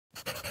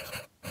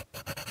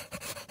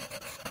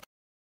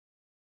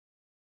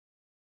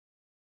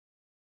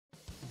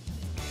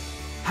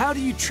How do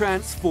you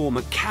transform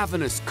a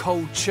cavernous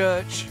cold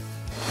church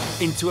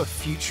into a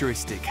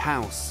futuristic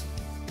house?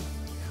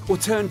 Or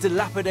turn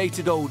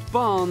dilapidated old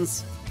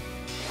barns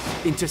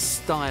into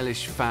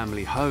stylish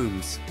family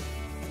homes?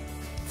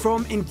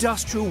 From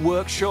industrial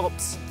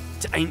workshops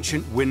to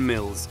ancient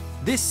windmills,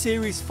 this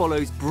series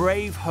follows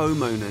brave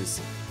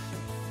homeowners.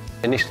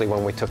 Initially,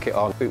 when we took it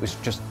on, it was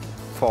just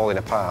falling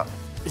apart.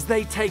 As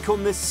they take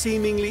on the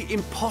seemingly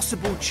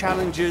impossible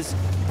challenges.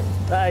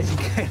 That isn't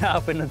going to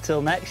happen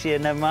until next year,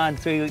 never mind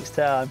 3 weeks'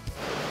 time.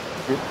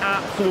 It's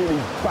absolutely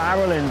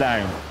barreling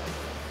down.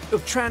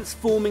 Of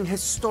transforming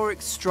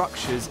historic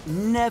structures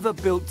never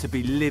built to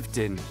be lived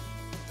in.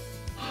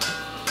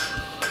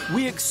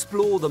 We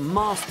explore the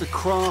master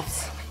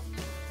crafts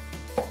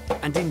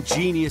and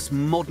ingenious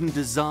modern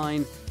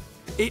design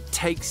it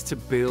takes to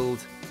build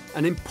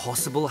an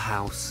impossible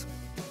house.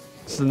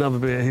 It's another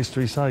bit of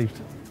history saved.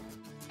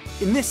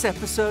 In this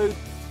episode,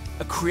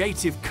 a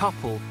creative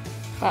couple.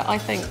 I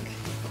think.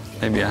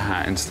 Maybe a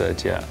hat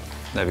instead, yeah.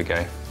 There we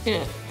go.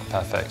 Yeah.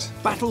 Perfect.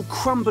 Battle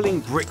crumbling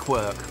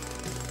brickwork.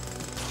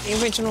 The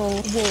original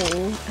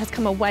wall has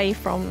come away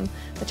from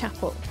the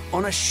chapel.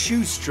 On a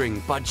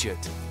shoestring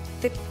budget.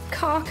 The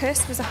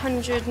carcass was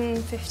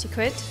 150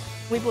 quid.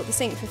 We bought the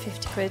sink for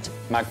 50 quid.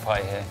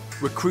 Magpie here.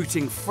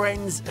 Recruiting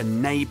friends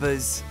and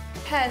neighbours.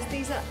 Pears,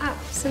 these are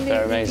absolutely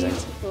They're amazing.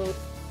 beautiful.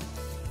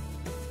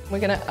 We're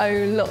going to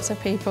owe lots of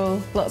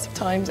people lots of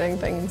time doing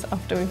things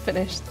after we've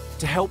finished.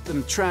 To help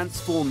them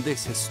transform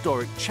this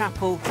historic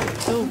chapel.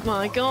 Oh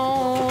my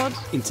God!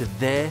 Into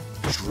their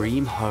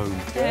dream home.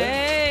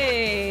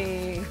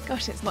 Hey!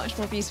 Gosh, it's much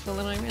more beautiful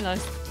than I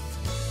realised.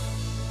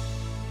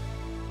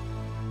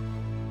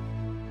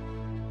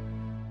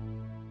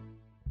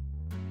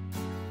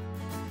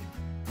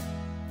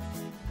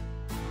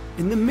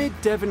 In the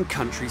mid-Devon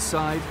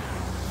countryside,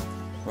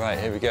 Right,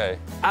 here we go.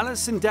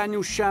 Alice and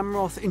Daniel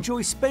Shamroth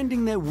enjoy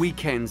spending their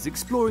weekends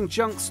exploring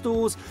junk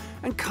stores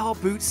and car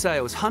boot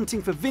sales,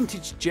 hunting for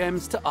vintage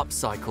gems to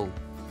upcycle.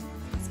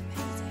 That's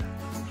amazing.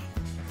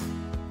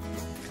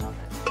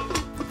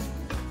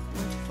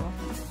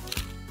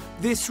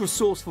 This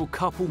resourceful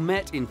couple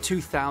met in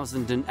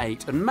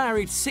 2008 and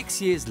married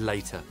 6 years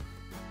later.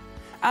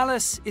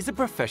 Alice is a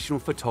professional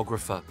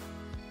photographer.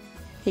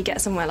 You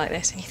get somewhere like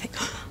this and you think,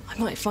 oh, I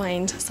might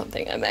find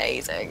something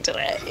amazing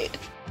today.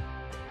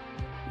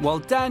 While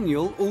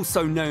Daniel,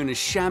 also known as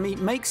Shammy,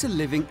 makes a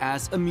living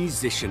as a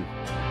musician.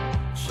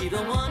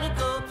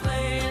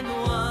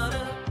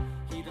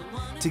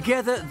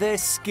 Together, they're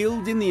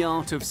skilled in the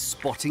art of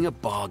spotting a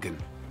bargain.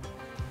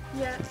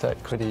 Yeah,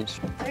 30 quid each.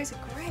 those are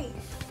great.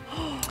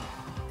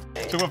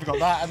 So we've got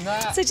that and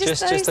that. So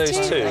just those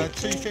two.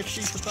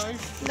 250 for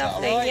both.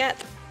 Lovely, All right? yep.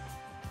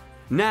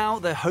 Now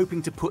they're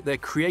hoping to put their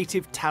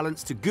creative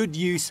talents to good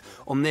use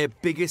on their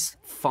biggest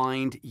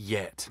find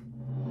yet.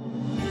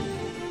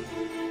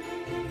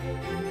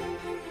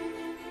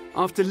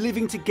 After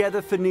living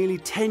together for nearly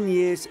 10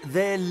 years,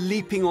 they're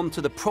leaping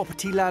onto the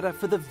property ladder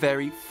for the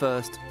very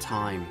first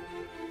time.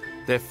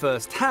 Their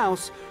first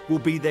house will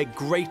be their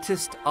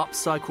greatest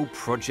upcycle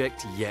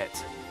project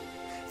yet.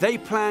 They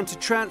plan to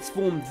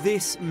transform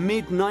this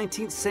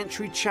mid-19th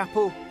century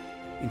chapel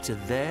into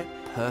their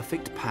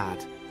perfect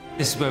pad.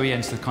 This is where we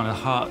enter the kind of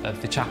heart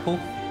of the chapel.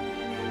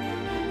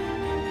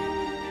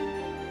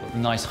 Got a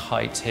nice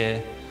height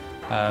here,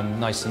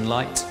 nice and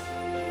light.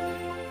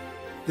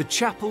 The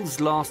chapel's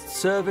last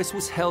service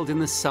was held in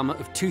the summer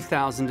of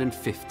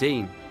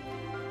 2015.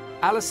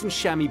 Alice and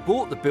Shammy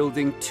bought the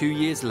building 2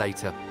 years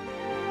later.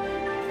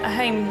 A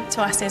home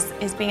to us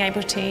is being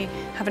able to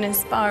have an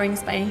inspiring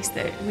space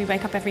that we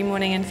wake up every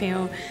morning and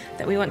feel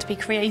that we want to be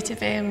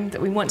creative in,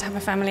 that we want to have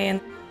a family in.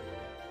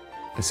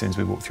 As soon as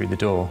we walked through the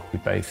door, we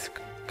both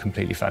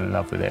completely fell in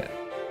love with it.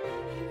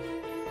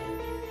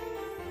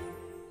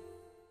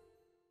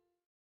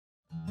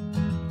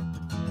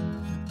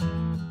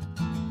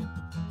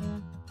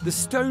 The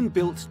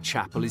stone-built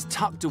chapel is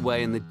tucked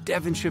away in the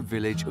Devonshire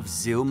village of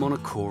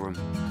Zilmonacorum.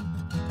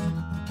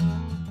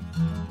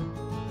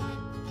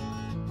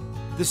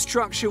 The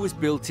structure was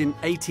built in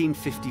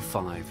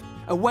 1855.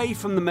 Away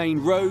from the main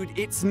road,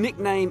 its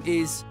nickname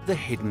is the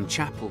Hidden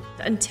Chapel.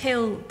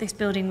 Until this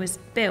building was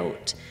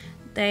built,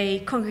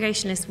 the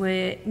Congregationalists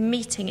were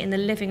meeting in the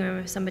living room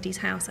of somebody's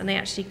house, and they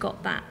actually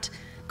got that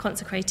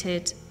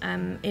consecrated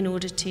in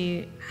order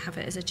to have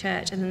it as a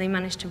church, and then they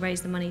managed to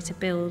raise the money to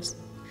build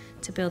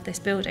this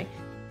building.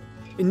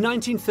 In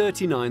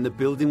 1939, the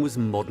building was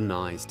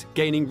modernised,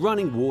 gaining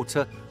running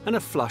water and a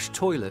flush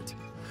toilet.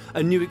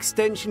 A new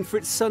extension for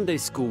its Sunday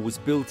school was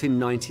built in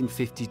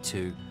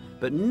 1952,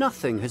 but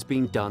nothing has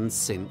been done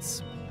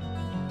since.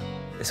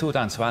 It's all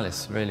down to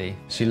Alice, really.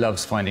 She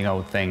loves finding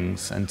old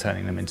things and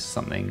turning them into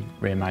something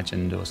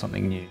reimagined or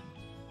something new.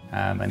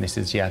 And this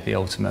is, yeah, the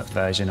ultimate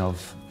version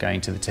of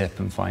going to the tip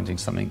and finding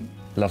something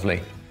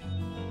lovely.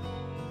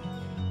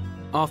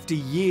 After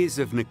years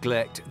of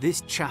neglect,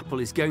 this chapel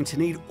is going to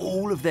need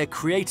all of their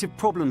creative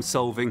problem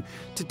solving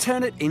to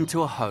turn it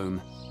into a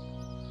home.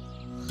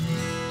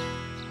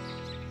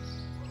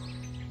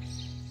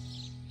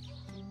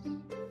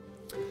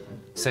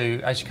 So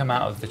as you come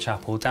out of the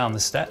chapel, down the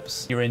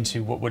steps, you're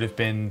into what would have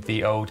been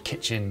the old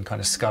kitchen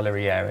kind of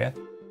scullery area.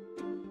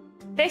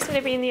 This would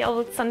have been the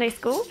old Sunday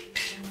school.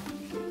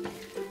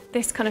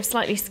 This kind of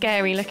slightly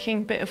scary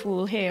looking bit of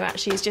wall here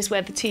actually is just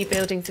where the two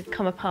buildings have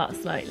come apart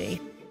slightly.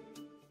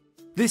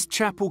 This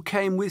chapel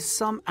came with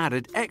some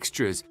added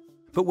extras,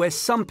 but where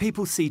some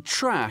people see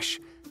trash,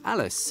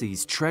 Alice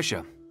sees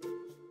treasure.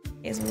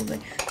 Here's all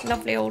the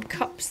lovely old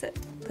cups that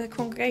the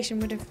congregation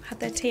would have had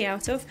their tea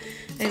out of,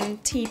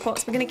 and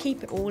teapots. We're going to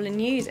keep it all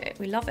and use it.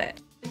 We love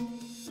it.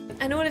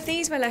 And all of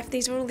these were left.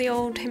 These are all the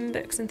old hymn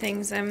books and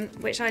things,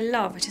 which I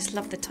love. I just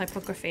love the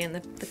typography and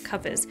the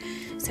covers.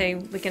 So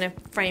we're going to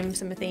frame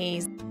some of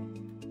these.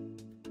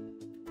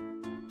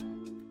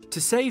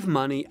 To save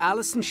money,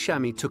 Alice and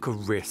Shami took a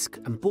risk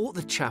and bought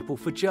the chapel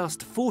for just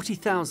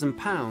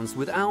 £40,000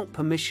 without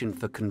permission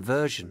for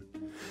conversion.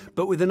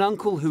 But with an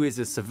uncle who is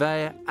a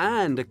surveyor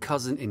and a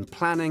cousin in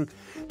planning,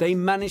 they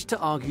managed to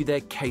argue their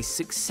case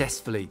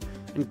successfully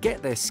and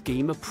get their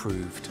scheme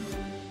approved.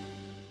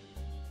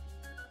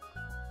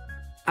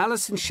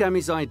 Alice and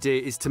Shami's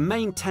idea is to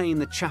maintain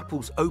the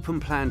chapel's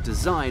open-plan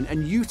design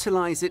and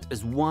utilise it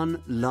as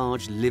one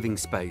large living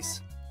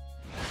space.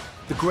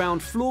 The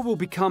ground floor will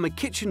become a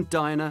kitchen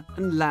diner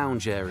and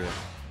lounge area.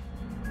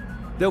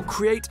 They'll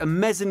create a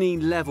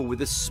mezzanine level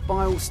with a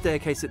spiral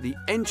staircase at the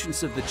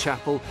entrance of the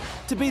chapel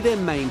to be their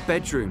main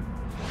bedroom.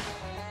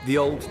 The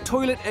old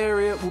toilet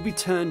area will be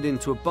turned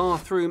into a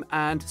bathroom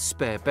and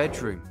spare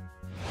bedroom.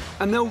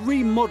 And they'll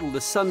remodel the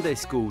Sunday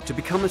school to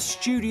become a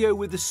studio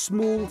with a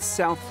small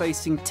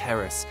south-facing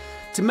terrace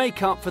to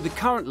make up for the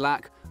current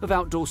lack of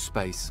outdoor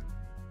space.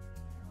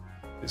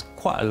 It's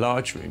quite a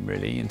large room,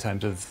 really, in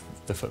terms of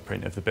the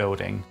footprint of the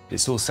building.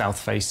 It's all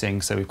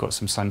south-facing, so we've got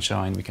some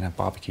sunshine, we can have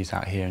barbecues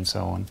out here and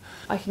so on.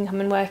 I can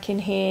come and work in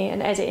here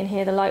and edit in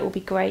here, the light will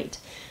be great.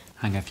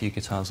 Hang a few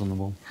guitars on the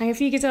wall. Hang a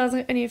few guitars,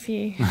 only a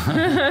few.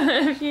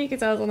 A few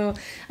guitars on the wall.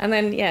 And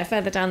then, yeah,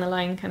 further down the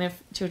line, kind of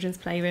children's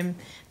playroom,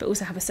 but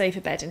also have a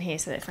sofa bed in here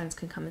so that friends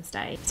can come and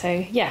stay.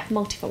 So, yeah,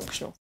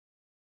 multifunctional.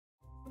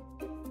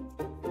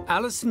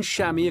 Alice and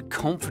Shami are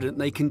confident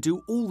they can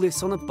do all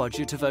this on a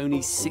budget of only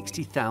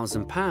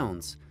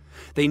 £60,000.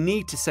 They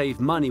need to save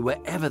money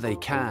wherever they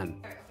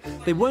can.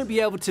 They won't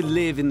be able to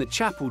live in the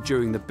chapel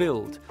during the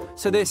build,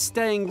 so they're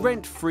staying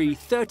rent-free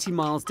 30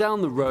 miles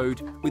down the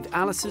road with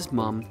Alice's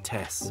mum,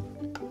 Tess.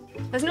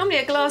 There's normally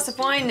a glass of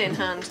wine in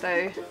hand,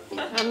 though.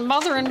 And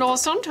mother-in-law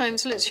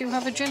sometimes lets you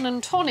have a gin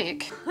and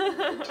tonic.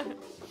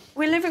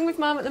 We're living with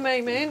Mum at the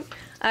moment,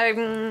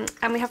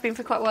 and we have been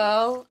for quite a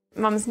while.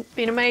 Mum's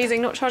been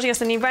amazing, not charging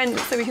us any rent,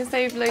 so we can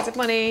save loads of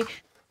money.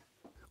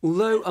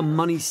 Although a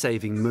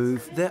money-saving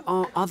move, there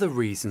are other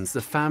reasons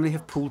the family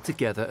have pulled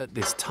together at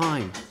this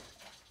time.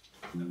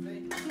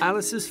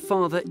 Alice's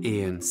father,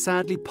 Ian,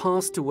 sadly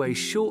passed away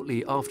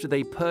shortly after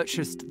they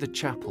purchased the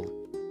chapel.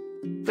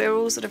 We're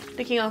all sort of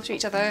looking after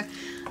each other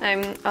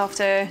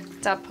after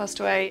Dad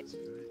passed away.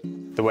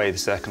 The way the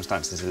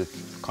circumstances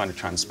have kind of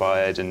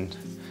transpired and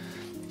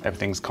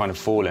everything's kind of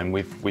fallen,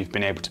 we've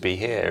been able to be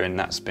here, and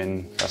that's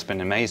been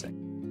amazing.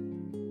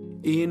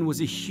 Ian was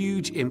a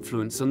huge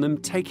influence on them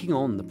taking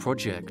on the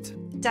project.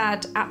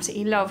 Dad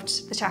absolutely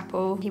loved the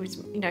chapel. He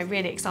was,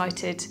 really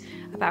excited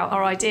about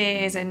our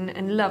ideas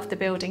and loved the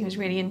building. He was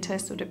really into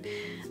sort of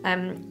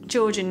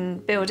Georgian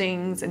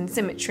buildings and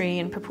symmetry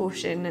and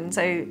proportion, and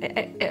so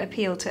it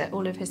appealed to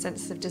all of his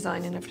senses of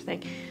design and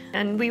everything.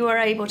 And we were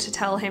able to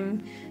tell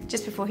him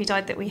just before he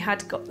died that we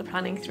had got the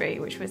planning through,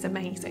 which was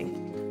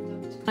amazing.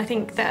 I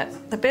think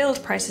that the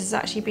build process has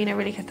actually been a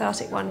really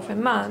cathartic one for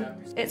Mum.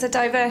 It's a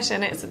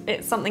diversion,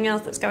 it's something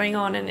else that's going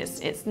on, and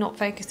it's not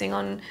focusing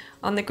on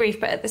the grief,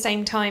 but at the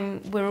same time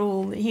we're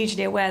all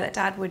hugely aware that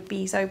Dad would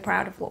be so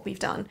proud of what we've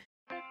done.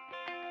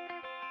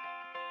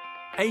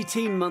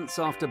 18 months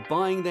after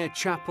buying their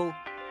chapel,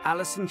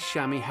 Alice and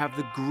Shami have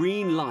the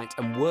green light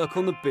and work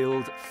on the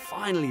build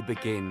finally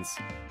begins.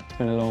 It's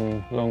been a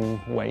long,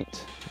 long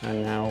wait,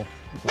 and now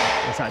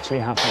it's actually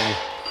happening.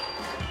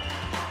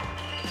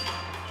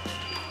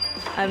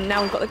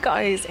 Now we've got the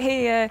guys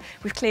here,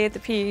 we've cleared the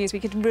pews, we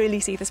could really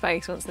see the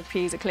space once the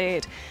pews are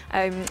cleared,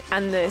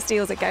 and the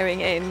steels are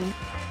going in.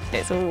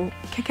 It's all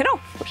kicking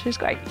off, which is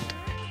great.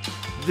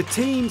 The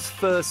team's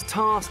first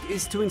task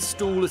is to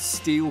install a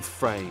steel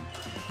frame.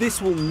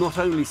 This will not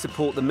only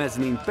support the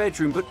mezzanine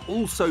bedroom, but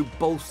also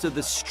bolster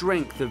the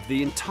strength of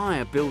the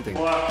entire building.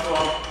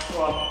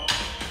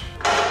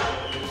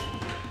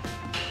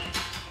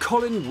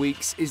 Colin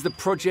Weeks is the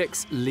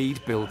project's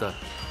lead builder.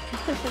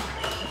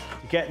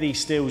 Get these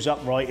steels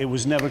upright, it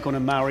was never going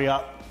to marry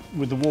up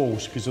with the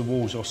walls because the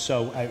walls are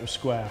so out of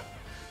square.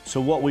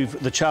 So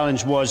the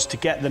challenge was to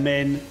get them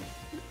in,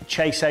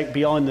 chase out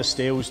behind the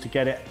steels to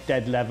get it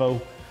dead level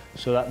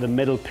so that the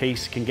middle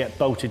piece can get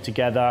bolted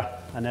together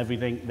and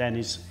everything then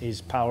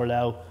is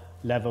parallel,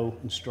 level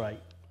and straight.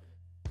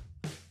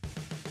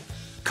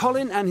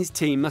 Colin and his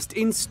team must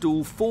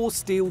install 4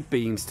 steel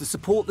beams to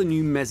support the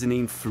new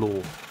mezzanine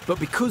floor. But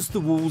because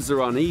the walls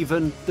are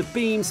uneven, the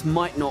beams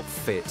might not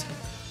fit.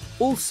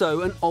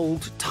 Also, an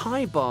old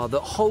tie bar that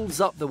holds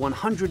up the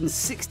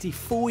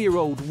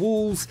 164-year-old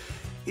walls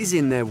is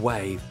in their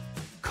way.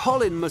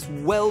 Colin must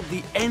weld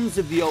the ends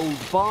of the old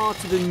bar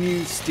to the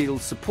new steel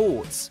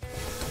supports,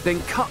 then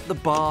cut the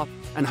bar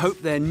and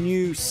hope their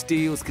new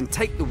steels can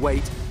take the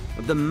weight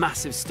of the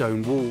massive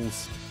stone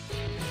walls.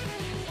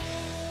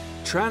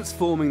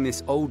 Transforming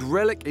this old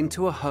relic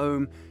into a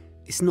home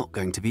is not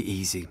going to be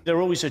easy.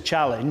 They're always a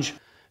challenge,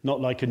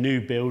 not like a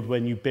new build.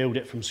 When you build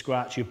it from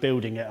scratch, you're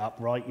building it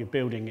upright, you're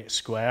building it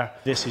square.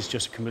 This is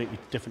just a completely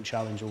different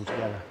challenge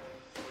altogether.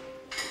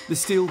 The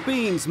steel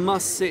beams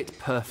must sit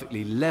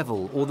perfectly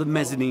level, or the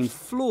mezzanine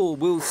floor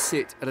will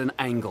sit at an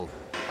angle.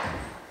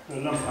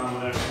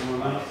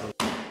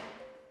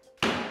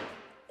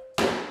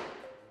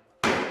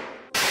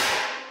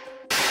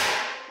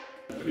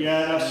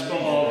 Yeah, that's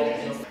spot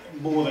on.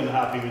 More than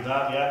happy with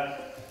that, yeah.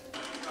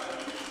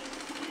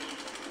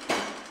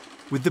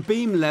 With the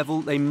beam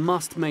level, they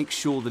must make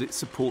sure that it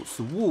supports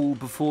the wall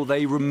before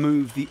they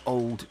remove the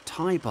old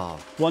tie bar.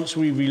 Once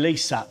we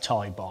release that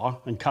tie bar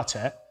and cut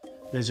it,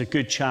 there's a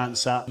good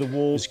chance that the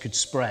walls could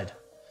spread.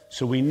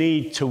 So we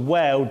need to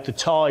weld the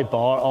tie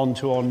bar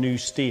onto our new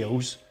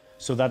steels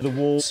so that the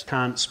walls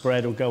can't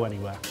spread or go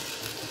anywhere.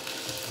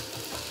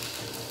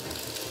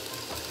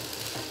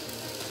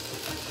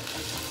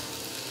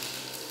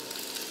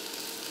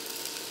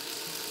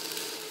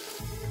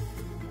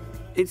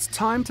 It's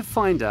time to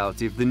find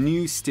out if the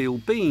new steel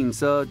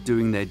beams are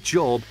doing their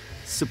job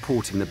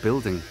supporting the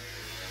building.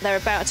 They're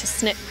about to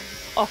snip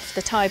off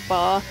the tie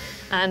bar,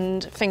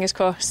 and fingers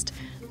crossed,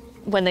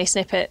 when they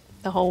snip it,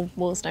 the whole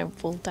walls don't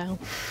fall down.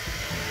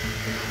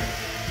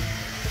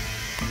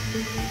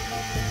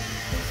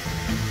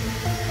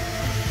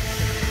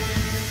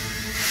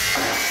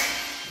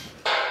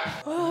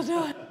 Well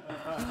done.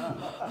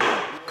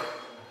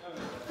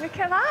 Look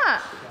at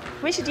that.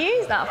 We should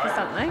use that for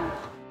something.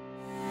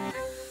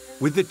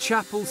 With the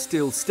chapel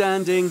still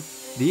standing,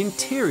 the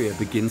interior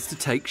begins to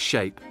take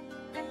shape.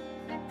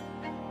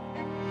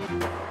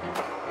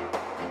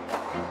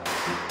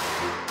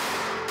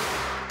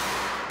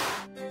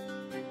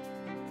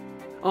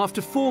 After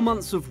 4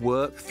 months of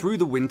work through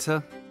the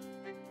winter,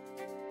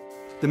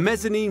 the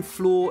mezzanine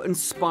floor and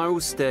spiral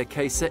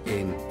staircase are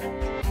in.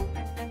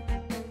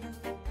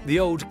 The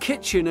old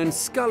kitchen and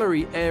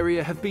scullery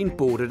area have been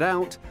boarded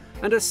out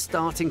and are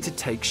starting to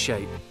take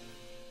shape.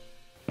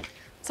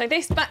 So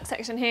this back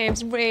section here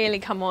has really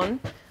come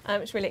on.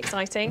 It's really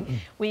exciting.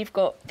 We've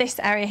got this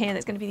area here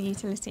that's going to be the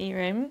utility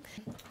room.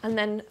 And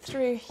then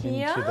through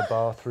here... Into the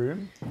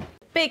bathroom.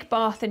 Big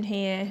bath in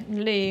here,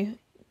 loo.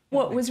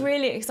 What was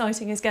really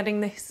exciting is getting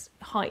this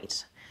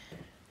height.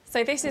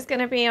 So this is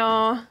going to be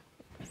our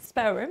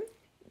spare room.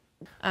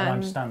 And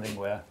I'm standing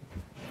where?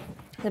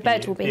 The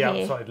bed will be here.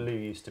 The outside loo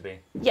used to be.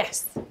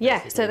 Yes,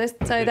 yeah. So this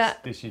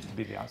used to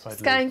be the outside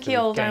loo. Skanky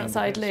old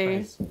outside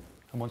loo.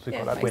 And once we've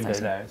got that window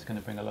there, it's going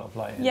to bring a lot of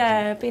light in.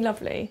 Yeah, it'd be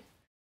lovely.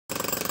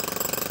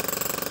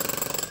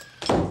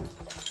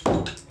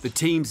 The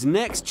team's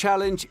next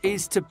challenge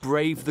is to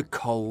brave the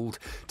cold,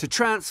 to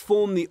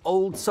transform the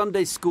old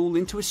Sunday school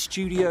into a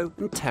studio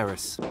and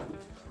terrace.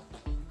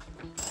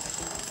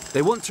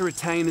 They want to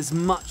retain as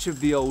much of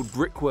the old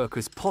brickwork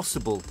as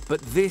possible,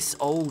 but this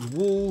old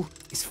wall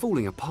is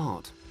falling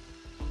apart.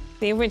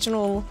 The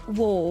original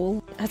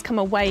wall has come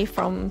away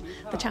from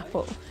the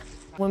chapel.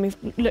 When we've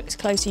looked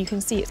closer, you can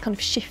see it's kind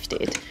of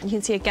shifted. You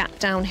can see a gap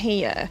down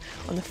here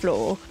on the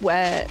floor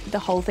where the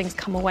whole thing's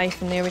come away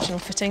from the original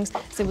footings.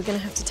 So we're going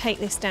to have to take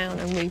this down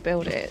and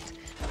rebuild it.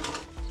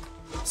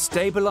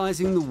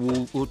 Stabilising the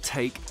wall will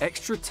take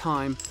extra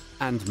time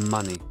and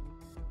money.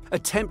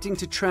 Attempting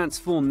to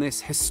transform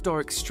this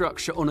historic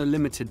structure on a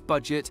limited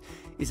budget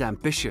is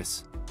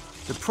ambitious.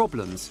 The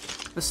problems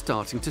are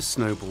starting to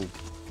snowball.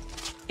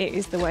 It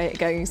is the way it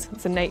goes.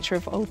 It's the nature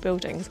of old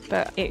buildings,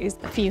 but it is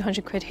a few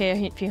hundred quid here,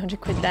 a few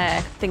hundred quid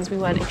there, things we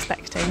weren't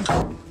expecting.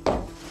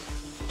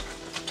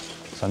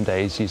 Some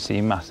days you see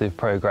massive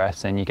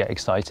progress and you get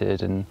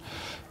excited, and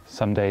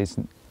some days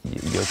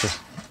you're just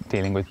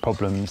dealing with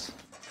problems.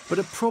 But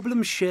a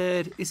problem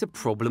shared is a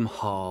problem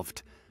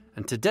halved,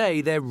 and today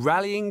they're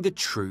rallying the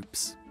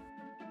troops.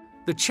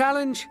 The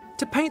challenge?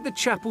 To paint the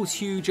chapel's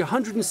huge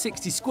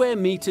 160 square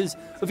metres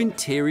of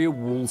interior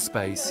wall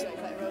space.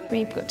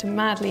 We've got to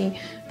madly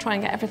try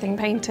and get everything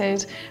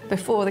painted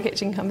before the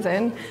kitchen comes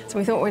in. So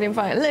we thought we'd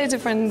invite loads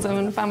of friends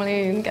and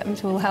family and get them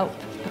to all help.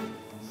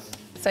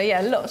 So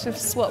yeah, lots of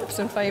swaps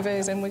and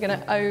favours, and we're going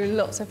to owe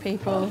lots of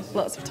people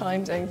lots of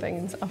time doing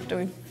things after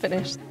we've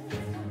finished.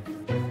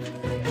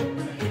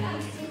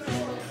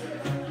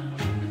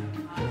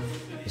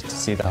 Just to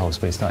see the whole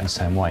space starting to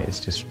turn white, it's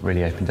just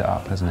really opened it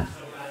up, hasn't it?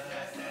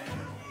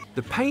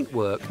 The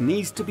paintwork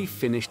needs to be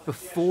finished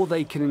before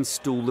they can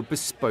install the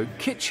bespoke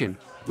kitchen,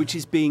 which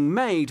is being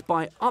made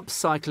by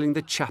upcycling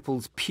the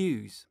chapel's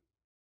pews.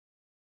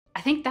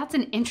 I think that's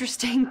an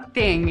interesting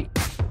thing.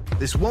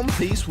 This one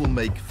piece will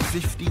make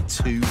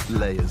 52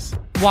 layers.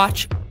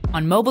 Watch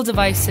on mobile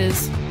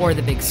devices or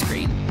the big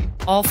screen.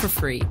 All for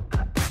free.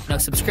 No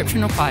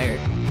subscription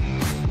required.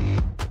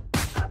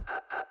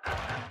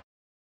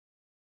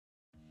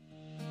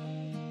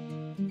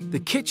 The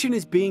kitchen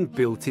is being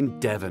built in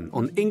Devon,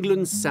 on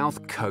England's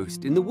south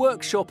coast, in the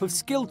workshop of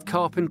skilled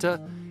carpenter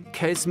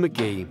Kes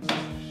McGee.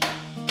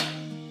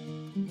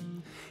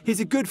 He's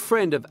a good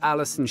friend of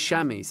Alison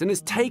Shammy's and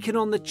has taken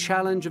on the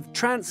challenge of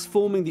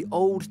transforming the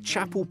old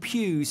chapel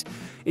pews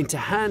into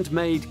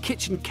handmade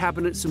kitchen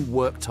cabinets and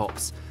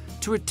worktops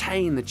to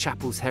retain the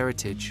chapel's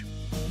heritage.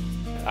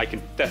 I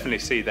can definitely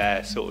see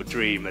their sort of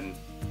dream and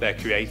their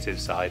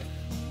creative side.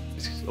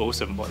 It's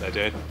awesome what they're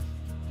doing.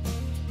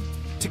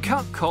 To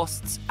cut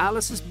costs,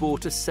 Alice has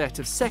bought a set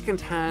of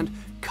second-hand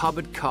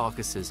cupboard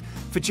carcasses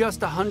for just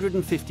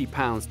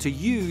 £150 to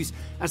use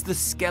as the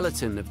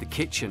skeleton of the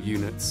kitchen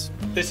units.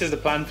 This is the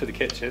plan for the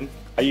kitchen.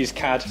 I use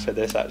CAD for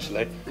this,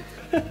 actually.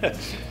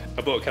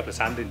 I bought a couple of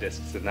sanding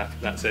discs and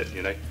that's it,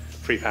 you know,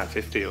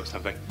 £3.50 or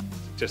something.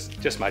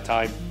 Just my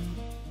time.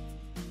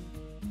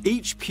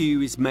 Each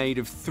pew is made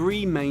of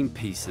 3 main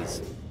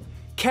pieces.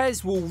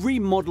 Kes will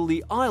remodel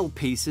the aisle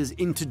pieces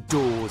into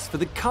doors for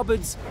the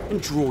cupboards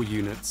and drawer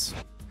units.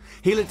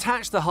 He'll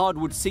attach the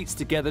hardwood seats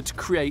together to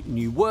create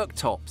new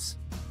worktops.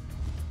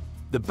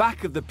 The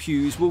back of the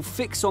pews will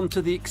fix onto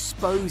the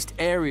exposed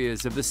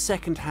areas of the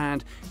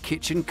second-hand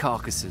kitchen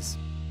carcasses.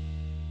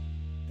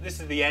 This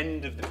is the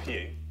end of the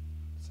pew,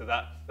 so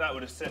that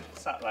would have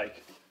sat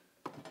like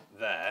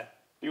there.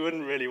 You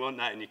wouldn't really want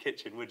that in your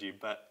kitchen, would you?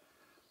 But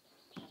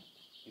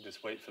you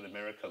just wait for the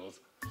miracles.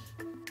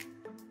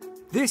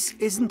 This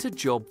isn't a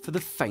job for the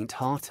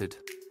faint-hearted.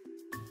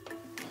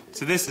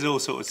 So this is all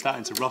sort of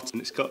starting to rot and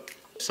it's got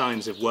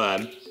signs of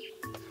worm.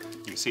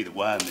 You can see the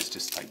worm has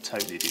just like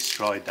totally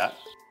destroyed that.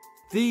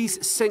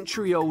 These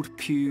century-old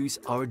pews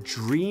are a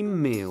dream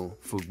meal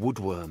for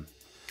woodworm.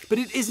 But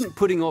it isn't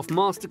putting off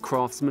master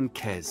craftsman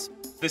Kes.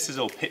 This is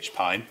all pitch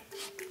pine,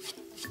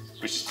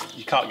 which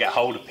you can't get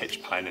hold of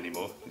pitch pine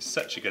anymore. It's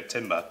such a good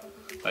timber.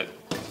 Like,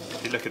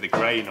 if you look at the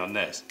grain on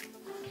this,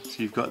 so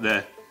you've got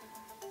the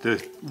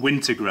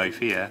winter growth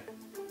here,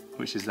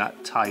 which is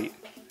that tight,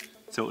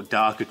 sort of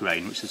darker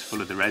grain, which is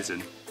full of the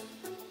resin.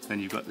 Then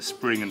you've got the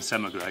spring and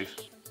summer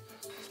growth.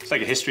 It's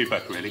like a history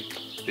book, really,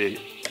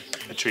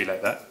 a tree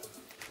like that.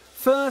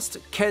 First,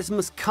 Kes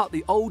must cut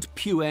the old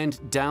pew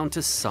end down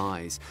to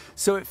size,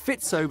 so it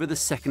fits over the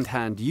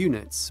second-hand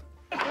units.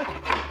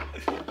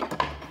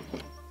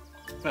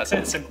 That's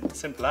it,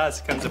 simple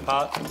as, it comes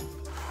apart.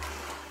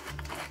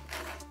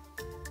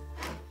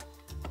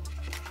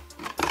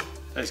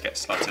 Those get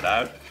slotted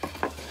out.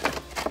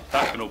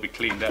 That can all be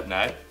cleaned up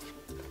now.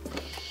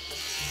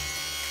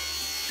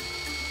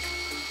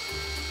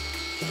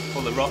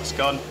 All the rot's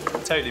gone,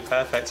 totally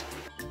perfect.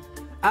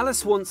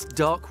 Alice wants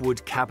dark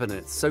wood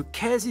cabinets, so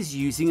Kes is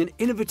using an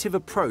innovative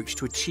approach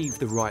to achieve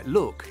the right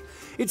look.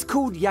 It's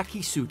called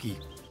yakisugi.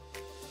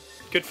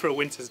 Good for a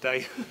winter's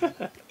day.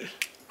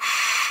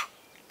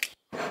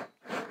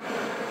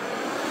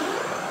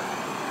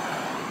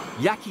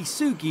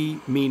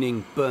 Yakisugi,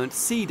 meaning burnt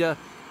cedar,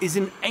 is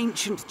an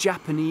ancient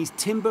Japanese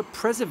timber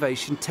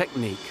preservation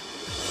technique.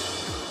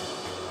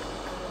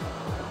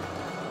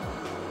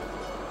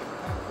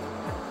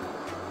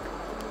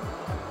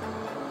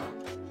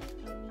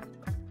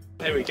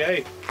 There we go.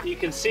 You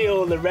can see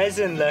all the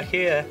resin, look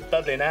here,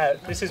 bubbling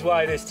out. This is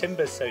why this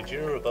timber's so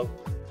durable.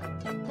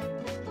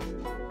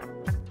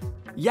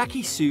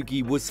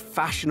 Yakisugi was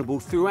fashionable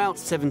throughout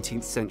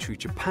 17th century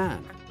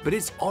Japan, but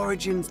its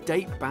origins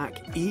date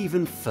back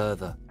even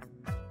further.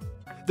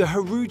 The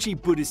Haruji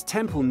Buddhist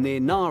temple near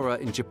Nara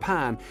in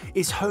Japan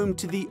is home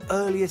to the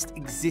earliest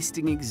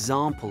existing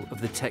example of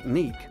the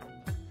technique.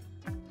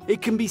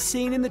 It can be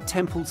seen in the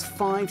temple's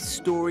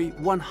 5-story,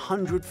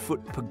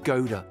 100-foot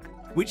pagoda,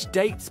 which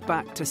dates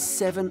back to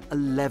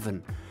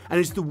 711 and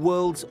is the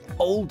world's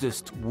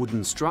oldest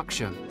wooden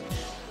structure.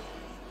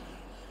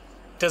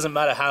 Doesn't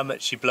matter how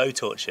much you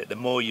blowtorch it, the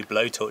more you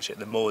blowtorch it,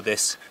 the more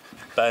this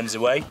burns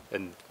away.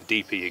 And the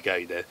deeper you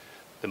go,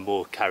 the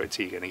more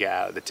character you're going to get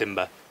out of the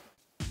timber.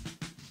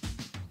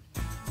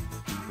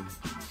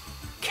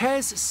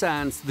 Kes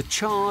sands the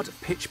charred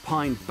pitch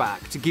pine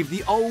back to give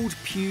the old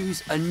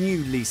pews a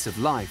new lease of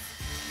life.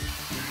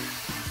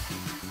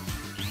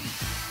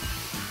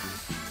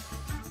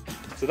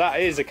 So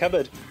that is a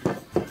cupboard.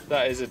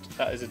 That is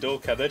a door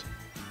cupboard.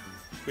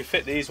 We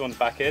fit these ones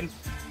back in.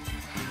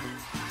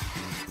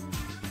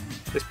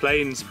 This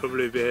plane's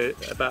probably be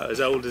about as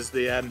old as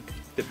the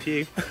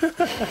pew.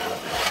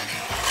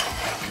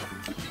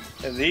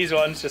 And these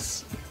ones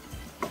just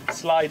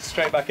slide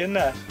straight back in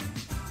there.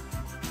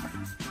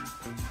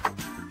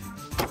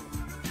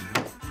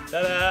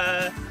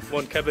 Ta-da!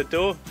 One cupboard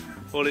door.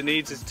 All it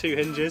needs is 2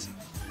 hinges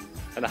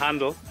and a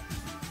handle.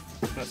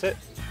 That's it.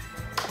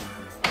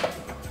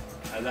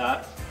 And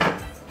that,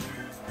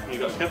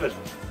 you've got a cupboard.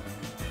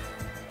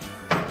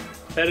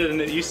 Better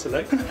than it used to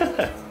look.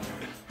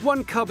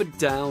 1 cupboard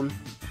down,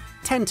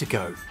 10 to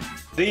go.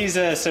 These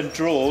are some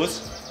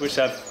drawers which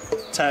I've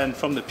turned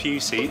from the pew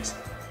seats.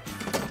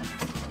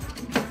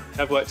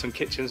 I've worked on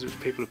kitchens which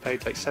people have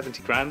paid like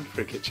 70 grand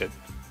for a kitchen.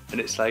 And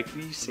it's like, are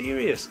you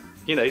serious?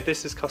 You know,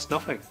 this has cost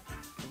nothing.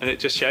 And it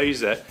just shows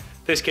that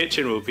this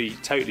kitchen will be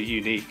totally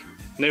unique.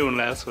 No one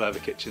else will have a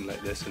kitchen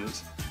like this and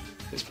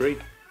it's free.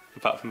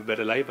 apart from a bit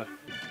of labour.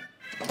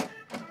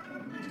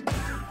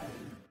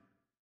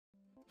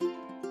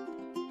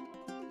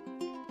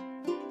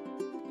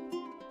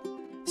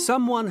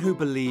 Someone who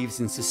believes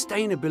in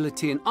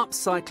sustainability and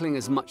upcycling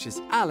as much as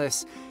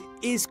Alice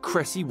is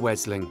Cressy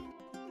Wesling.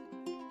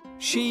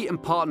 She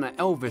and partner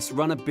Elvis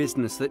run a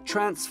business that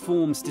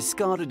transforms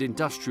discarded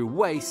industrial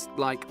waste,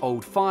 like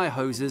old fire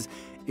hoses,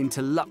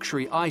 into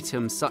luxury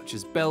items such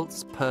as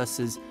belts,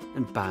 purses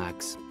and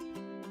bags.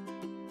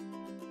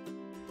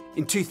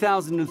 In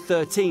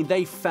 2013,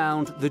 they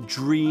found the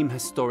dream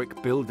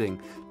historic building,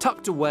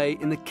 tucked away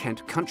in the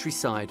Kent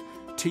countryside,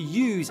 to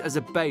use as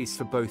a base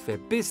for both their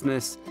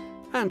business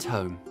and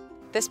home.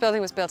 This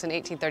building was built in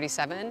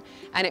 1837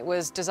 and it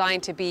was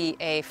designed to be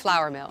a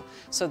flour mill.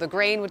 So the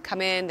grain would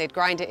come in, they'd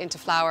grind it into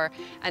flour,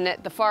 and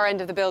at the far end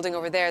of the building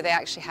over there they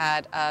actually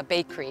had a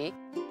bakery.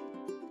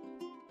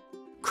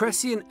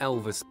 Cressy and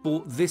Elvis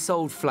bought this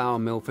old flour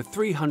mill for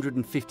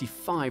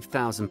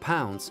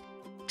 £355,000.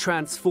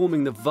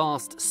 Transforming the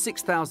vast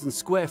 6,000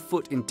 square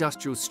foot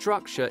industrial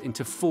structure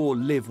into 4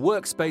 live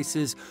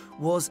workspaces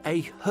was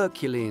a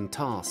Herculean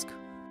task.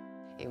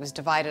 It was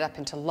divided up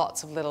into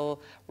lots of little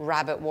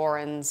rabbit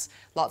warrens,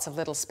 lots of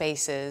little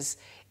spaces.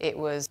 It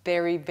was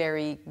very,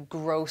 very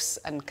gross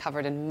and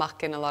covered in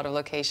muck in a lot of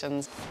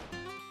locations.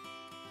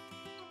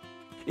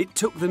 It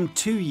took them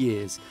 2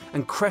 years,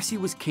 and Cressy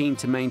was keen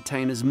to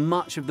maintain as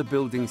much of the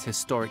building's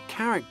historic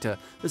character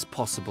as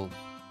possible.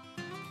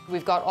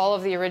 We've got all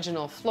of the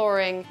original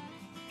flooring,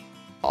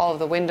 all of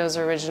the windows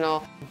are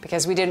original,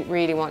 because we didn't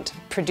really want to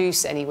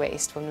produce any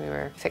waste when we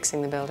were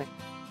fixing the building.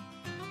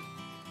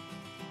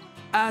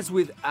 As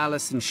with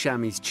Alice and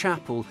Shammy's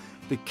chapel,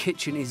 the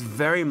kitchen is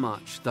very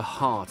much the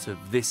heart of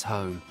this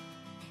home.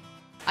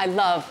 I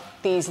love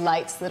these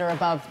lights that are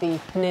above the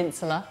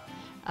peninsula,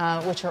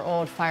 which are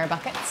old fire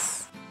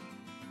buckets.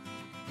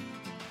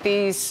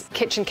 These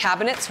kitchen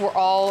cabinets were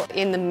all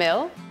in the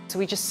mill, so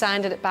we just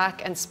sanded it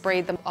back and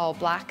sprayed them all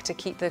black to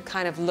keep the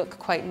kind of look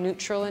quite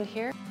neutral in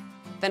here.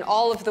 Then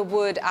all of the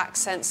wood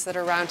accents that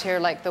are around here,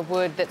 like the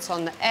wood that's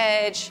on the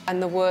edge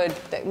and the wood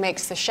that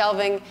makes the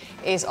shelving,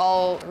 is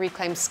all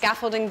reclaimed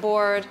scaffolding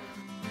board.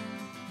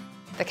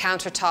 The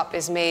countertop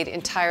is made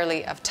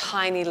entirely of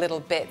tiny little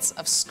bits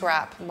of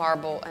scrap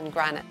marble and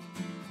granite.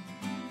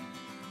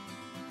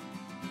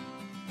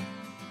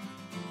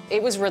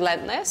 It was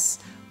relentless,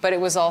 but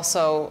it was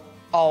also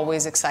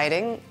always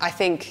exciting. I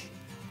think,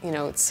 you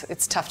know,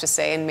 it's tough to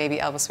say, and maybe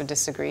Elvis would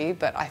disagree,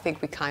 but I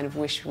think we kind of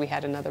wish we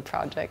had another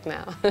project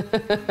now.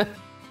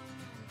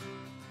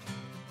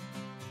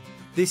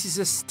 This is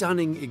a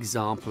stunning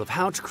example of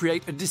how to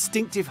create a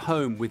distinctive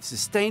home with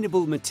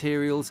sustainable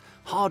materials,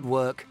 hard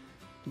work,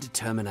 and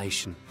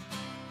determination.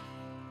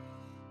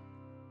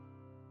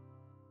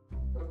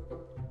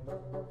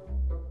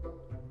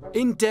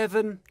 In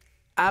Devon,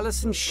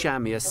 Alice and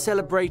Shammy are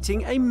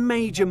celebrating a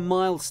major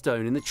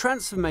milestone in the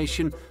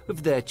transformation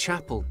of their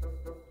chapel.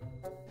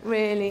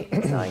 Really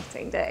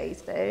exciting day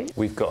today.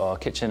 We've got our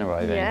kitchen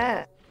arriving.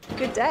 Yeah,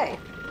 good day.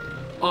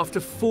 After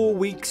 4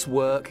 weeks'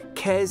 work,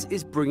 Kez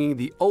is bringing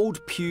the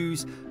old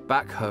pews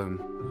back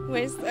home.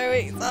 We're so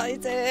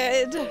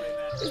excited.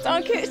 It's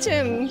our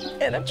kitchen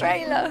in a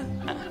trailer.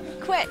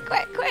 Quick,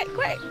 quick, quick,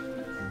 quick.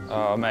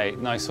 Oh, mate,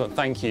 nice one.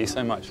 Thank you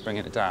so much for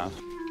bringing it down.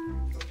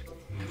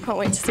 Can't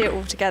wait to see it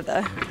all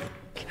together.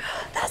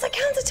 That's a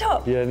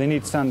countertop. Yeah, they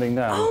need sanding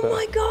down. Oh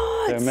my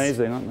God. They're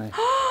amazing, aren't they?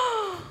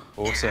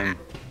 Awesome.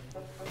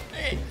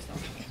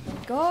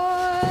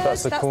 God,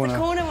 that's the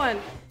corner one.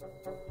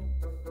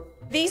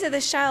 These are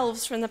the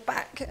shelves from the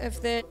back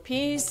of the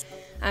pews,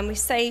 and we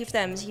saved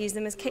them to use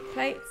them as kick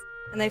plates.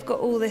 And they've got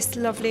all this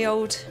lovely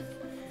old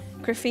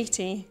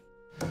graffiti.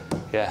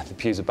 Yeah, the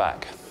pews are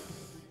back.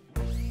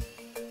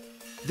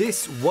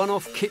 This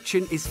one-off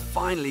kitchen is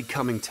finally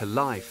coming to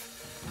life,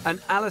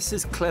 and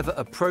Alice's clever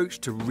approach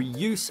to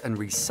reuse and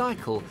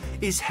recycle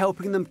is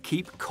helping them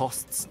keep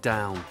costs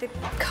down. The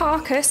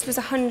carcass was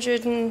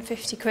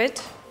 150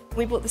 quid.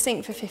 We bought the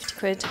sink for 50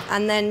 quid,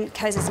 and then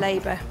Kez's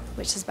labour,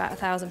 which is about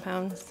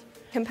 £1,000.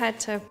 Compared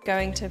to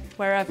going to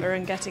wherever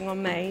and getting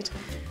one made,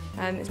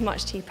 it's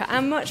much cheaper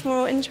and much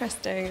more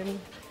interesting.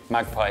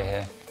 Magpie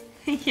here.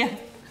 Yeah.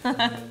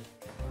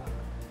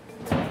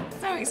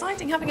 So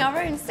exciting having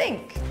our own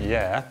sink.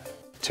 Yeah.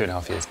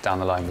 2.5 years down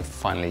the line, we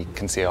finally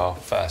can see our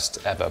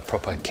first ever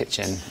proper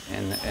kitchen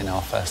in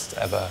our first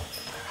ever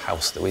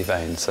house that we've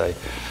owned. So,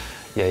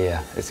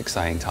 yeah, it's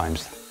exciting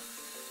times.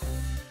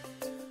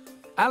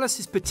 Alice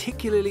is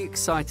particularly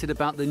excited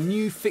about the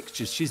new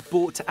fixtures she's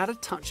bought to add a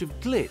touch of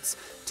glitz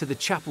to the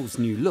chapel's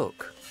new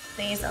look.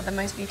 These are the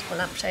most beautiful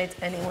lampshades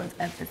anyone's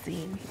ever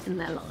seen in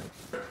their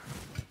life.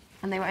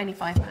 And they were only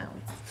 £5.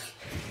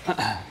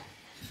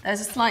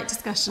 There's a slight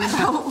discussion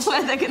about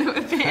where they're going to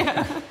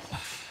appear.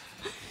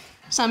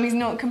 Shammy's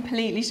not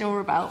completely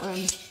sure about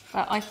them,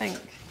 but I think...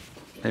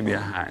 Maybe a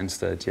hat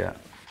instead, yeah.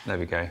 There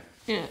we go.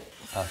 Yeah.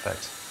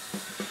 Perfect.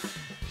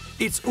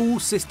 It's all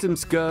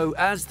systems go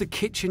as the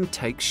kitchen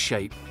takes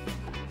shape.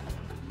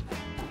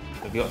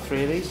 Have you got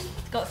 3 of these?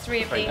 Got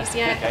 3 of these,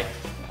 yeah. Okay.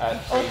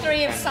 Or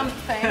three of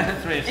something,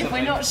 if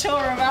we're not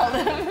sure about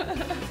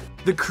them.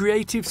 The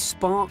creative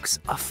sparks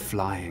are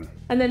flying.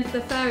 And then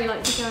the fairy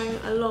lights are going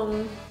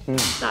along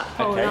that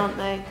pole, aren't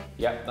they?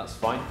 Yeah, that's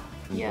fine.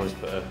 You can always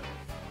put a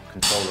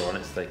controller on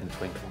it so they can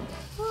twinkle.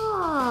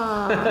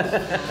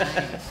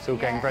 It's all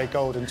getting very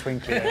gold and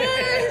twinkly.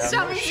 I'm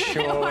not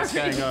sure what's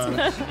going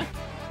on.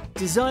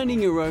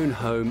 Designing your own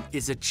home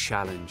is a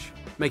challenge.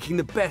 Making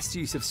the best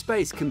use of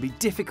space can be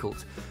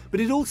difficult, but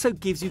it also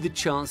gives you the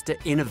chance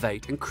to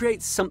innovate and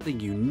create something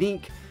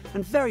unique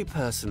and very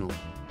personal.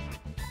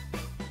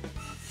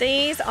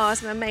 These are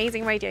some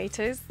amazing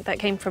radiators that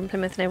came from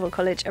Plymouth Naval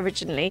College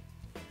originally.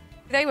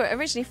 They were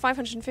originally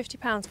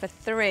 £550 for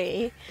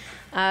 3,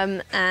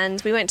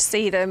 and we went to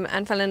see them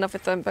and fell in love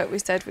with them, but we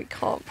said we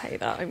can't pay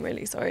that, I'm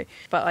really sorry.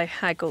 But I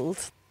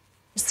haggled.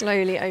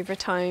 Slowly over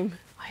time,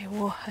 I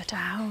wore her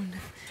down.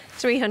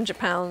 £300,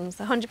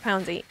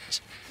 £100 each.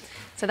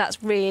 So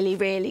that's really,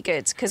 really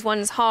good, because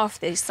ones half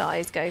this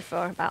size go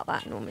for about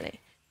that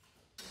normally.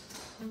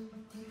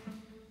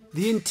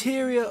 The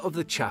interior of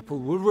the chapel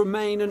will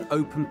remain an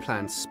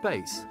open-plan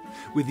space,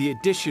 with the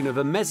addition of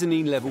a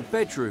mezzanine-level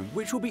bedroom,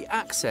 which will be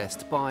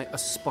accessed by a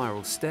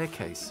spiral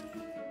staircase.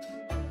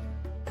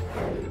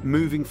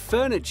 Moving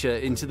furniture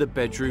into the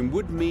bedroom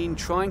would mean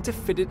trying to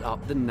fit it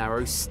up the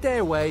narrow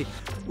stairway,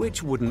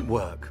 which wouldn't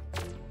work.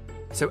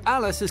 So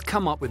Alice has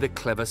come up with a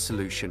clever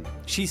solution.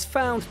 She's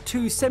found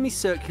 2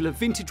 semicircular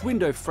vintage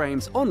window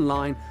frames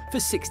online for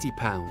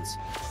 £60.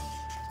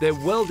 They're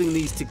welding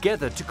these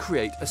together to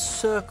create a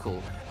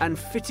circle and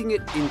fitting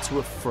it into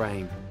a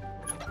frame.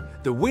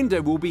 The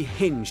window will be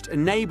hinged,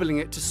 enabling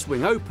it to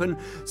swing open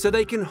so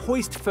they can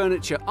hoist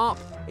furniture up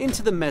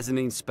into the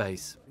mezzanine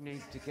space.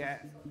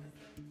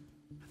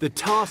 The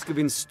task of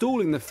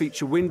installing the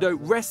feature window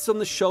rests on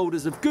the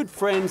shoulders of good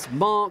friends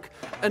Mark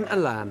and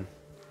Alan.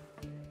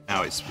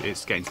 Now it's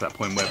getting to that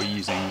point where we're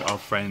using our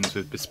friends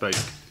with bespoke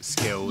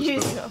skills.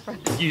 Using our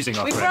friends.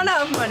 We've run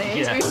out of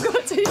money, so we've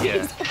got to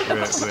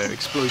use we're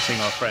exploiting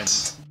our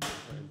friends.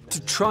 To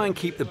try and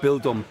keep the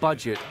build on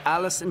budget,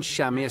 Alice and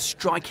Shami are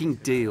striking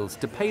deals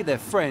to pay their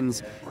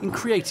friends in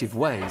creative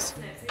ways.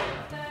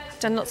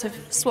 Done lots of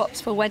swaps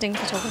for wedding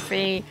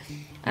photography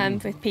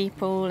with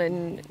people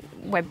and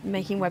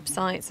making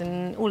websites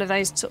and all of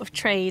those sort of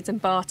trades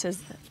and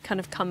barters kind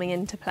of coming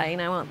into play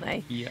now, aren't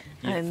they? Yeah.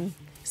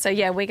 So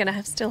yeah, we're going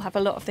to still have a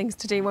lot of things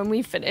to do when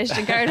we've finished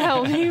and go and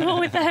help people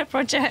with their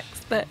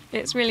projects, but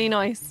it's really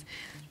nice,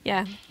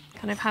 yeah,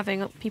 kind of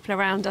having people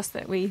around us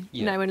that we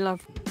know and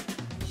love.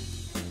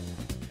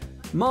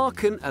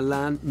 Mark and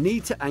Alan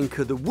need to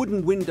anchor the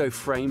wooden window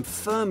frame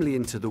firmly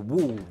into the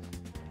wall.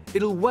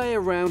 It'll weigh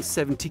around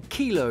 70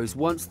 kilos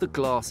once the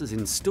glass is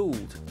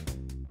installed.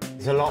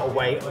 There's a lot of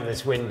weight on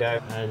this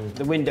window, and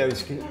the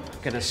window's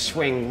going to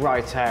swing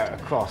right out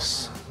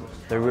across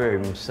the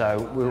room,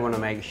 so we want to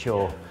make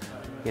sure,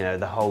 you know,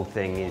 the whole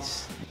thing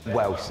is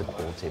well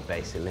supported,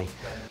 basically.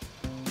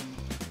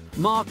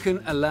 Mark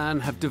and Alan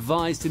have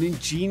devised an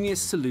ingenious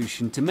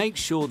solution to make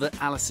sure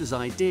that Alice's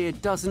idea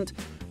doesn't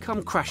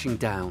come crashing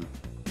down.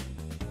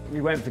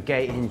 We went for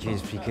gate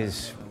hinges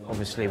because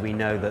obviously we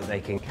know that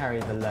they can carry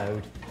the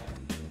load.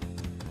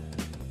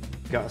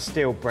 Got a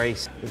steel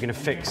brace, we're going to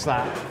fix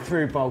that,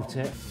 through bolt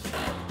it,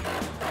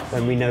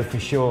 then we know for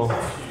sure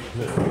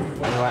that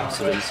no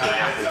accidents will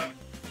happen.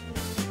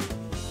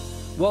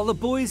 While the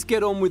boys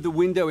get on with the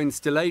window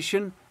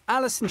installation,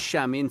 Alice and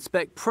Shami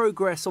inspect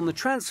progress on the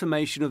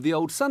transformation of the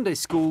old Sunday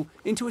school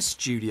into a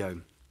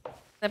studio.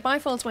 The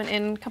bifolds went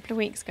in a couple of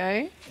weeks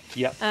ago.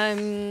 Yep.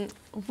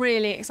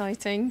 Really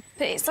exciting.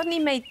 But it suddenly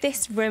made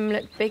this room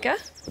look bigger.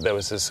 There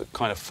was this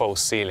kind of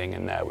false ceiling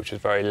in there, which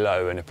was very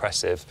low and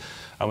oppressive.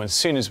 And as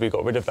soon as we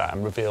got rid of that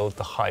and revealed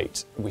the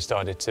height, we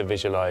started to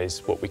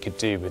visualise what we could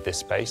do with this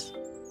space.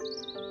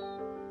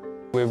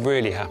 We're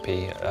really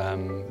happy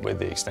with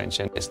the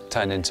extension. It's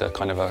turned into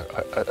kind of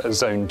a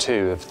zone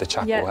 2 of the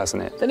chapel,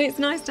 hasn't it? And it's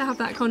nice to have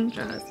that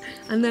contrast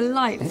and the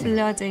light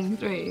flooding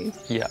through.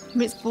 Yeah.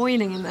 It's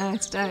boiling in there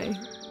today.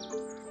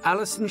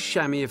 Alice and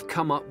Shami have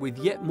come up with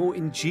yet more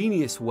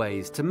ingenious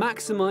ways to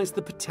maximise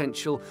the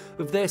potential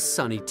of their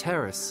sunny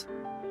terrace.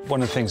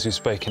 One of the things we've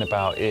spoken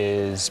about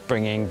is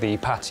bringing the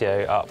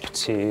patio up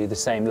to the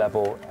same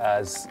level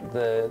as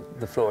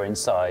the floor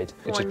inside.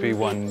 It should be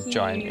one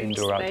giant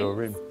indoor-outdoor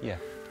room. Yeah.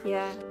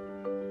 Yeah.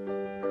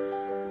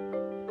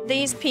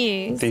 These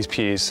pews? These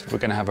pews we're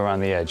going to have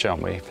around the edge,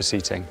 aren't we, for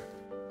seating?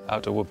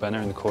 Outdoor wood burner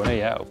in the corner,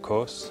 yeah, of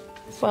course.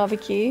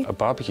 Barbecue. A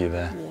barbecue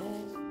there. Yeah.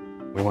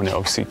 We want to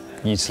obviously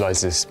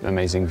utilise this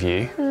amazing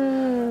view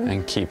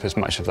and keep as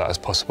much of that as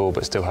possible,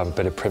 but still have a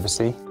bit of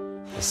privacy.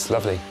 It's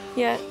lovely.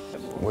 Yeah.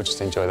 We'll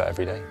just enjoy that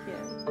every day.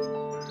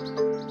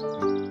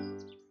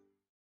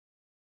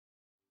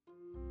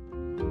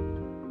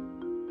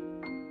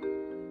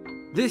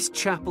 This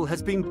chapel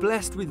has been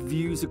blessed with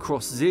views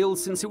across Zeal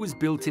since it was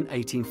built in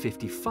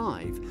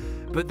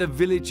 1855, but the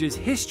village's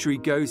history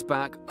goes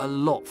back a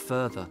lot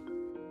further.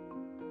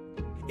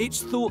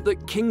 It's thought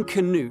that King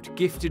Canute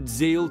gifted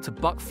Zeal to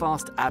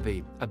Buckfast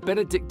Abbey, a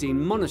Benedictine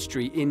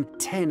monastery, in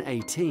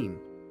 1018.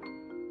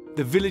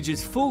 The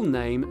village's full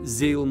name,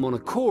 Zeal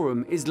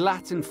Monachorum, is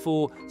Latin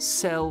for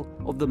cell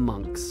of the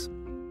monks.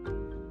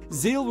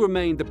 Zeal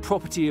remained the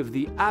property of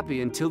the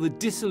abbey until the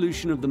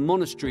dissolution of the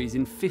monasteries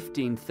in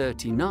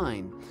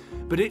 1539,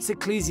 but its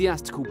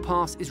ecclesiastical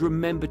past is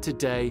remembered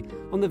today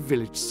on the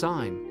village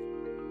sign.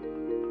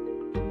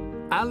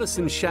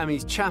 Alison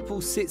Shammy's chapel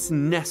sits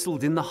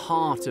nestled in the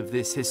heart of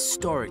this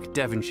historic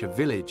Devonshire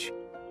village.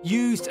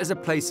 Used as a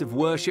place of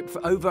worship for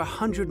over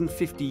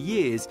 150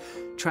 years,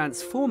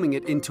 transforming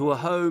it into a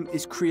home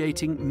is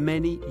creating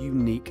many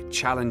unique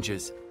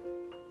challenges.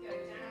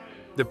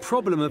 The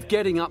problem of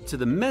getting up to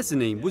the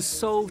mezzanine was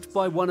solved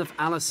by one of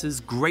Alice's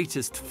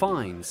greatest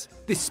finds.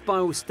 This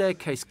spiral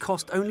staircase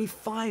cost only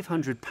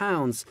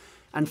 £500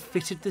 and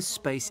fitted the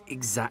space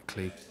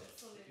exactly.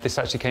 This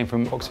actually came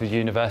from Oxford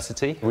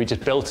University. We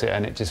just built it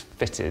and it just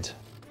fitted.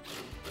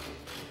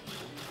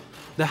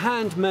 The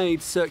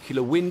handmade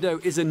circular window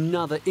is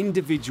another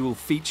individual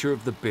feature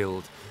of the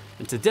build,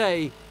 and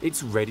today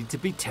it's ready to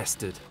be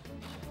tested.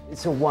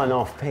 It's a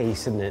one-off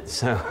piece, isn't it?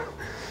 So,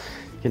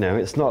 you know,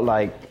 it's not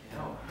like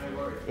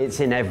it's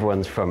in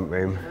everyone's front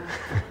room.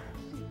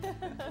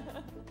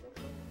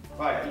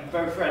 Right, you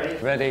both ready?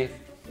 Ready.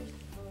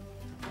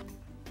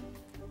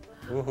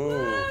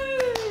 Woohoo!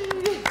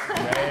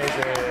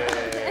 Amazing!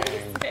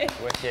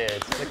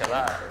 Wicked, look at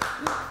that.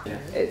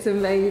 It's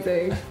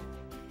amazing.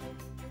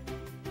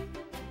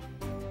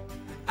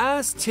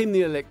 As Tim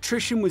the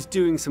electrician was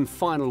doing some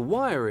final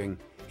wiring,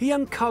 he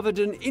uncovered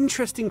an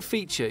interesting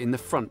feature in the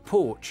front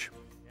porch.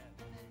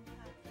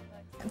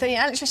 The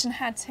electrician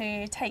had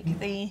to take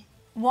the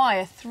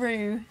wire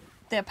through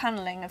the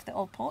panelling of the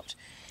old porch,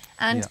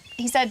 and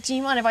he said, do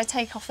you mind if I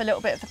take off a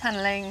little bit of the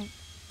panelling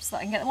so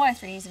that I can get the wire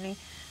through easily?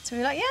 So we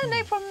were like, yeah,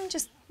 no problem,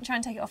 just try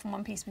and take it off in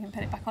one piece, we can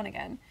put it back on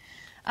again.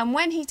 And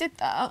when he did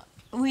that,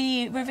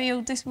 we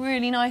revealed this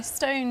really nice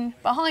stone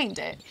behind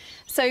it.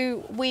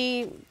 So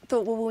we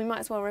thought, well, we might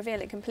as well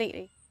reveal it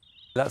completely.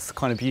 That's the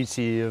kind of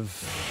beauty of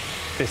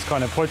this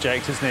kind of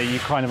project, isn't it? You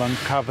kind of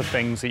uncover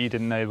things that you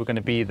didn't know were going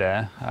to be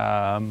there,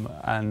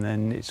 and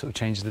then it sort of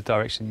changes the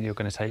direction you're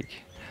going to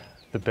take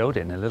the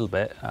building a little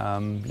bit. You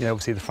know,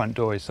 obviously the front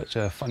door is such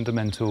a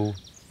fundamental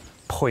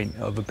point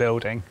of a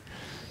building.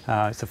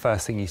 It's the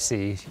first thing you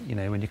see, you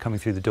know, when you're coming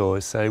through the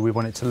doors. So we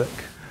want it to look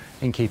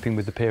in keeping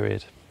with the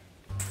period.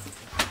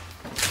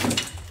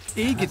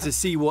 Eager to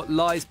see what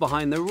lies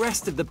behind the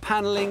rest of the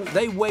panelling,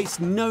 they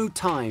waste no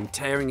time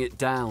tearing it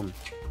down.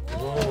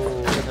 Whoa,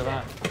 look at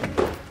that.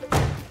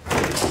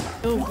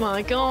 Oh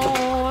my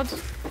God.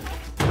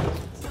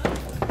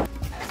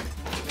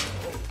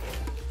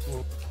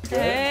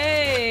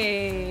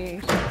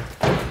 Hey.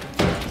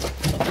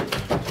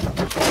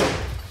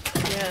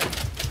 Yeah.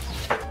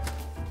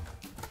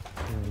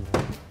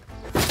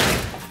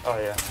 Oh,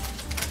 yeah.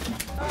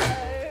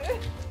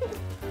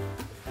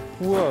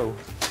 Whoa.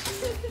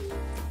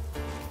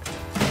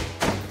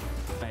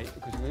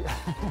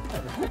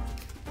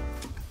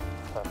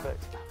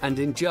 Perfect. And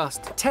in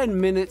just 10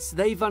 minutes,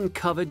 they've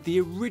uncovered the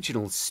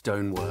original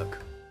stonework.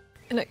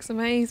 It looks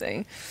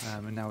amazing.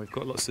 And now we've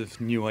got lots of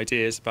new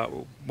ideas about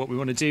what we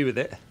want to do with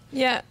it.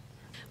 Yeah.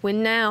 We're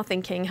now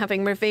thinking,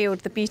 having revealed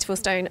the beautiful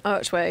stone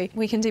archway,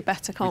 we can do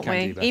better, can't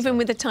we? do better. Even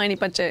with a tiny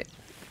budget.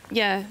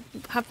 Yeah,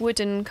 have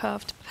wooden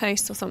carved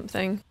posts or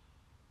something.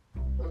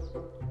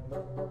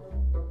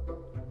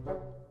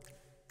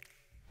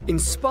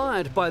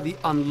 Inspired by the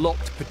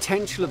unlocked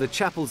potential of the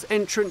chapel's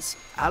entrance,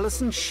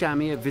 Alison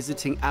Shammy are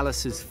visiting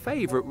Alice's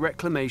favourite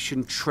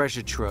reclamation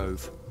treasure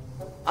trove.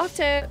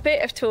 After a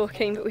bit of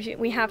talking, but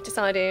we have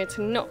decided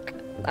to knock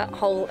that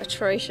whole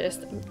atrocious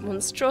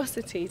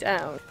monstrosity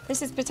down.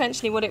 This is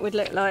potentially what it would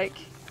look like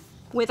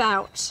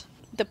without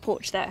the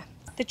porch there.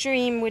 The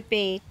dream would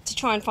be to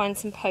try and find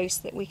some posts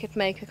that we could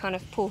make a kind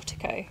of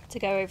portico to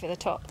go over the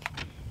top,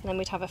 and then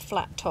we'd have a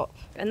flat top.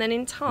 And then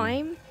in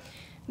time,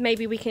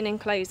 maybe we can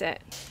enclose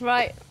it.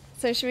 Right,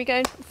 so should we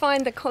go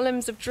find the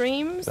columns of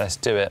dreams? Let's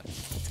do it.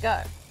 Let's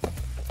go.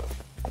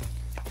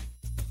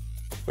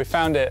 We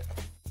found it.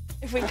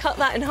 If we cut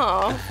that in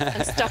half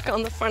and stuck it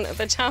on the front of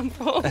the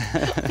chapel,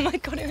 oh my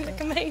God, it would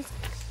look amazing.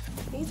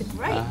 These are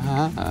great.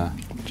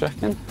 Do you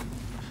reckon?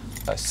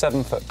 A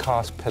 7-foot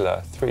cast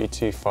pillar,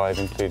 325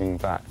 including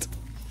that.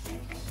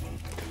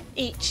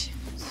 Each.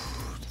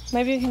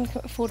 Maybe we can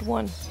afford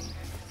one.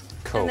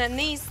 Cool. And then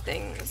these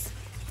things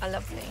are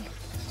lovely.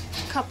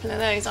 A couple of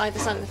those either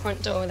side of the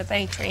front door with a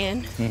bay tree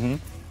in. Mm-hmm.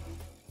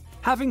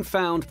 Having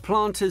found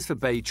planters for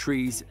bay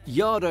trees,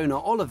 yard owner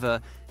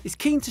Oliver is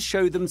keen to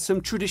show them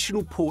some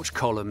traditional porch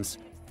columns.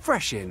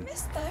 Fresh in.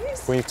 Missed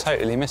those? We've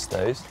totally missed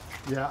those.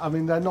 Yeah, I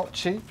mean, they're not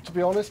cheap, to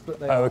be honest, but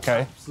they Oh, are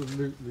okay.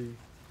 absolutely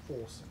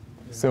awesome.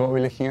 So what are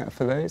we looking at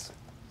for those?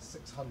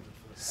 600 for the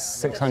pair.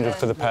 600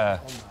 for the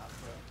pair.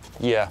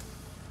 Yeah.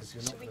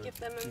 Should we give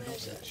them a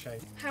measure?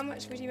 How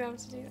much would you be able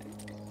to do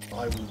that?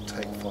 I will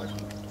take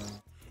 500.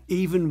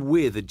 Even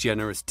with a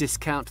generous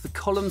discount, the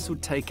columns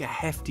would take a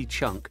hefty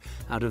chunk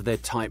out of their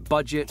tight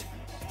budget.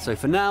 So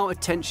for now,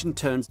 attention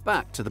turns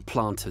back to the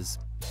planters.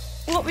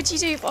 What would you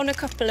do on a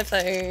couple of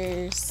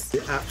those?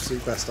 The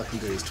absolute best I can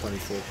do is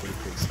 24 for a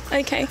piece.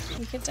 Okay,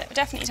 we could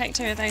definitely take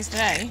 2 of those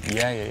today.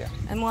 Yeah.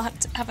 And we'll have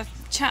to have a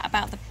chat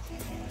about the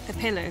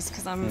pillars,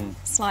 because I'm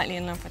slightly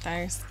in love with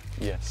those.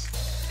 Yes.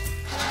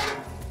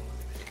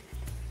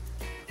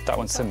 That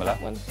one's similar.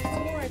 That one.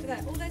 Some more over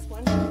there. Oh, there's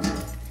one.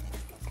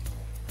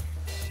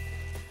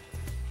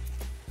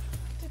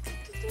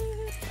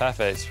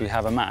 Perfect, we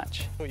have a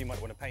match.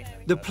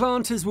 The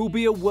planters will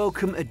be a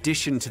welcome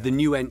addition to the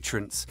new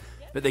entrance,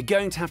 but they're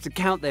going to have to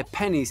count their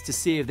pennies to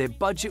see if their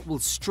budget will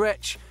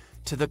stretch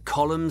to the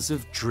columns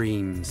of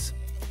dreams.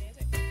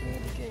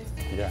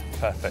 Yeah,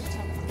 perfect.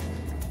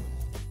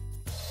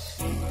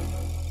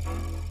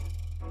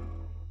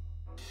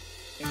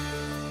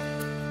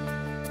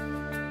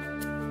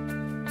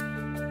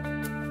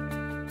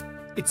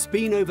 It's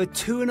been over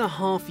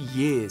 2.5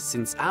 years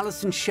since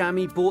Alice and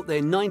Shammy bought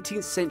their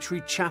 19th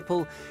century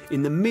chapel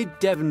in the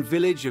mid-Devon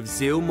village of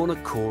Zeal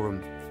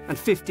Monacorum, and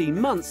 15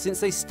 months since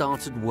they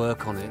started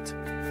work on it.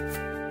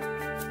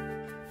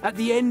 At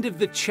the end of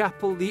the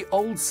chapel, the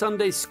old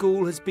Sunday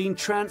school has been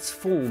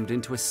transformed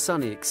into a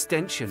sunny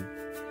extension.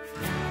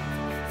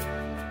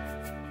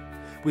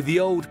 With the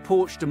old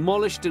porch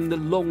demolished and the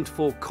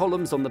longed-for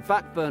columns on the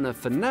back burner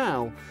for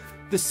now,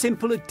 the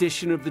simple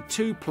addition of the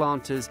 2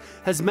 planters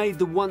has made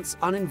the once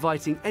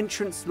uninviting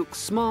entrance look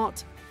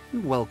smart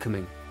and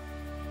welcoming.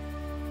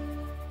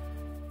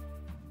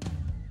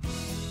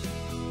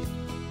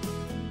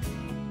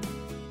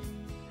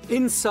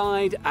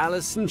 Inside,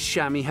 Alice and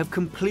Shammy have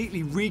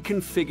completely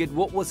reconfigured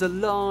what was a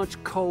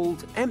large,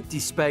 cold, empty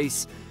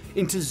space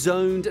into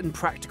zoned and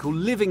practical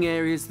living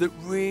areas that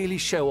really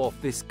show off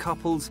this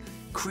couple's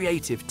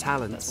creative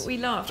talents. That's what we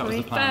loved when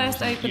we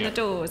first opened the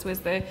doors, was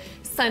the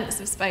sense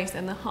of space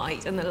and the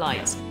height and the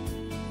light.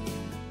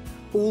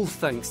 All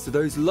thanks to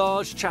those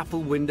large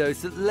chapel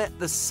windows that let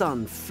the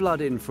sun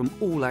flood in from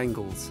all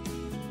angles.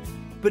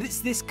 But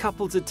it's this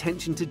couple's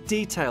attention to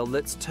detail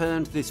that's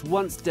turned this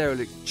once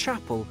derelict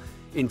chapel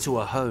into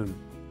a home.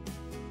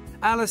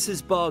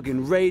 Alice's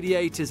bargain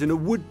radiators and a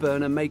wood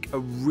burner make a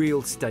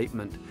real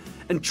statement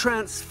and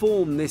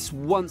transform this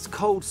once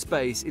cold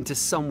space into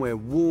somewhere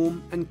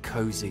warm and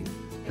cosy.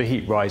 The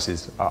heat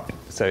rises up,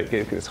 so it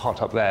gets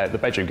hot up there. The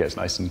bedroom gets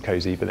nice and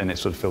cosy, but then it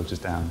sort of filters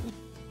down.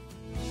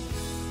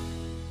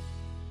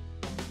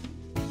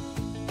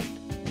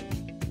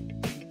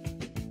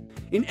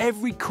 In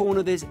every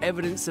corner there's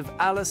evidence of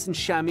Alice and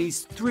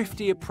Shammy's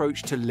thrifty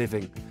approach to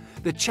living.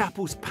 The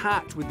chapel's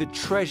packed with the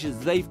treasures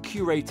they've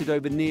curated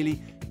over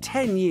nearly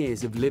 10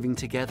 years of living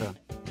together.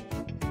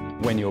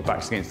 When your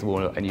back's against the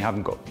wall and you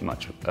haven't got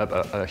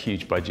a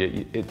huge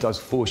budget, it does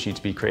force you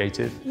to be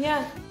creative.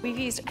 Yeah, we've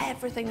used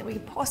everything that we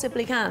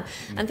possibly can,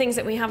 and things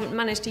that we haven't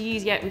managed to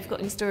use yet, we've got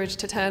in storage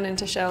to turn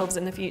into shelves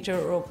in the future,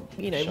 or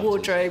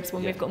wardrobes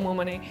when we've got more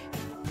money.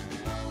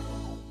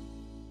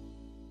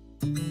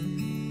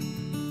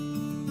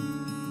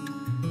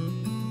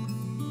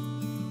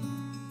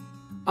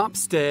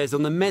 Upstairs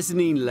on the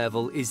mezzanine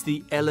level is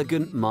the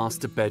elegant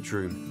master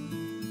bedroom.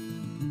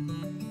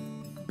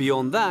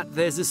 Beyond that,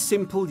 there's a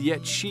simple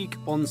yet chic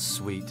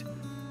ensuite.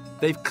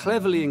 They've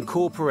cleverly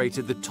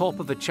incorporated the top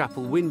of a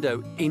chapel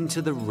window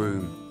into the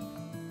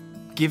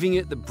room, giving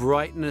it the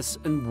brightness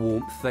and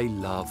warmth they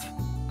love.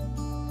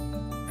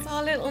 It's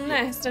our little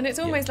nest, and it's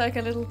almost like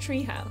a little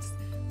tree house.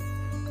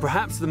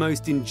 Perhaps the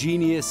most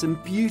ingenious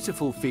and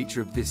beautiful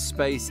feature of this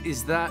space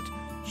is that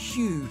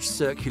huge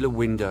circular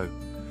window,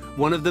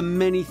 one of the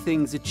many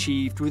things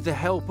achieved with the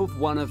help of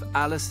one of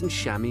Alice and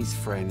Shammy's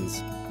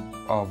friends.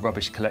 Our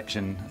rubbish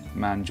collection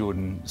man,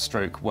 Jordan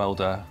Stroke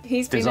welder,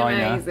 He's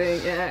designer. been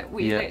amazing, yeah.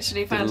 We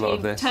literally found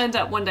he turned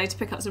up one day to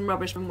pick up some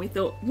rubbish and we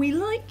thought, we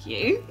like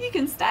you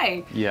can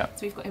stay. Yeah.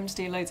 So we've got him to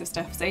do loads of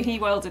stuff. So he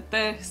welded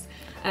this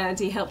and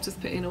he helped us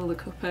put in all the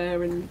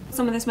copper, and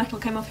some of this metal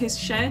came off his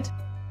shed.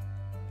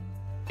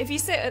 If you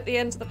sit at the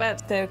end of the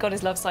bed, the God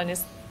is Love sign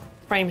is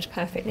framed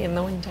perfectly in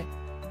the window.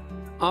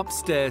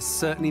 Upstairs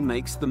certainly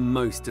makes the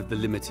most of the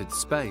limited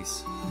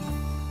space.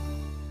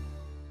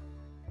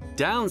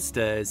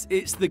 Downstairs,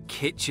 it's the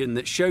kitchen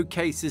that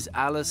showcases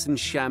Alice and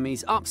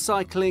Shammy's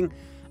upcycling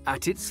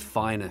at its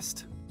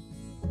finest.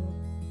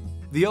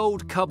 The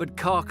old cupboard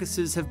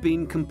carcasses have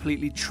been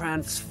completely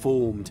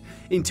transformed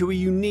into a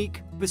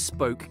unique,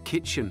 bespoke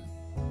kitchen.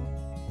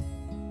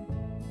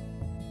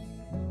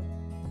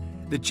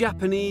 The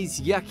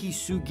Japanese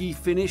yakisugi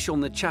finish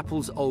on the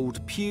chapel's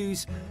old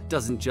pews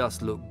doesn't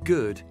just look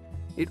good,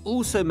 it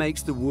also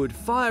makes the wood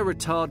fire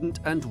retardant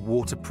and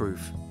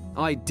waterproof,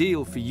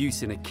 ideal for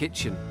use in a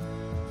kitchen.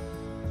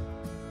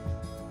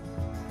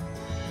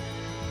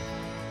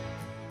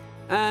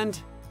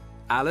 And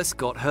Alice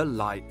got her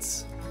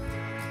lights.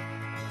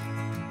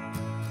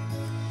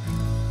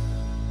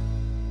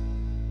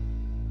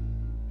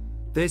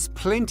 There's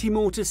plenty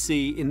more to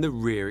see in the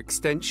rear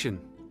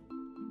extension.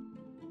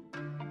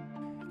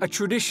 A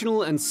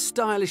traditional and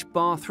stylish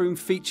bathroom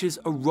features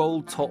a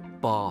roll-top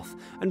bath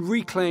and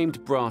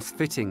reclaimed brass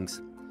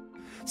fittings.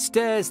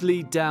 Stairs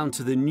lead down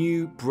to the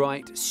new,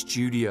 bright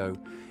studio,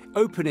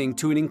 opening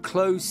to an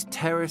enclosed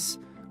terrace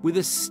with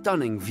a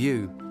stunning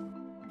view.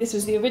 This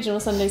was the original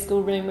Sunday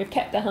school room. We've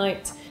kept the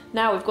height.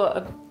 Now we've got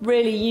a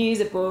really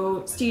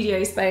usable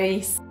studio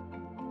space.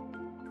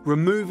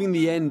 Removing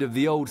the end of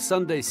the old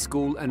Sunday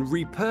school and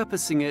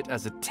repurposing it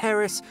as a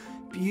terrace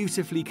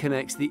beautifully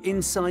connects the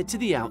inside to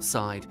the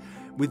outside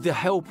with the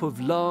help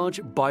of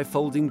large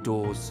bifolding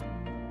doors.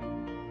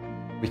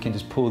 We can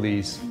just pull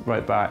these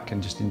right back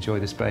and just enjoy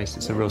the space.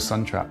 It's a real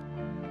sun trap.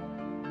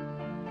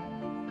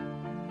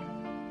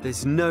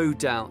 There's no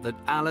doubt that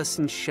Alice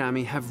and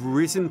Shami have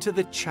risen to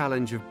the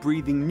challenge of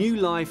breathing new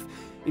life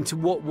into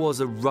what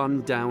was a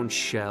run-down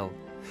shell.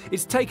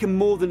 It's taken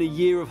more than a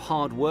year of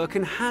hard work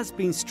and has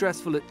been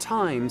stressful at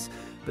times,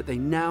 but they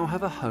now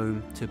have a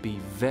home to be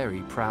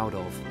very proud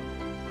of.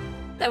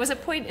 There was a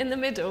point in the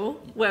middle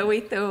where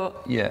we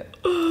thought, yeah,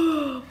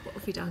 oh, what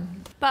have we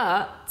done?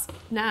 But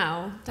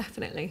now,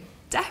 definitely,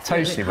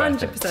 totally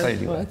worth it. 100%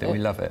 Totally worth it. We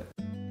love it.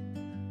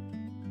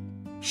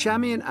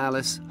 Shami and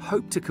Alice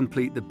hope to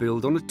complete the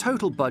build on a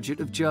total budget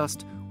of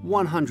just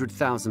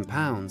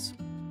 £100,000.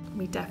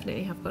 We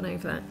definitely have gone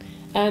over that.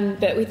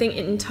 But we think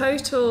in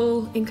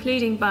total,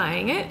 including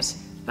buying it,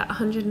 about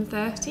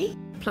 130.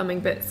 Plumbing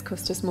bits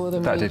cost us more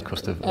than that did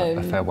cost a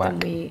fair whack. than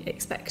we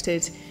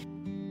expected.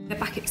 The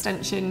back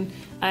extension,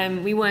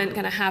 we weren't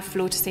going to have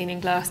floor-to-ceiling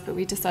glass, but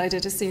we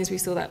decided as soon as we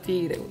saw that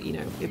view that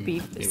it'd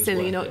be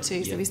silly not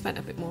to, so we spent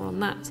a bit more on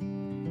that.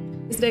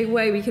 There's no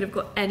way we could have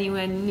got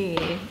anywhere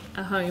near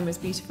a home as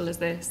beautiful as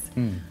this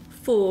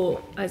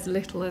for as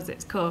little as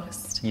it's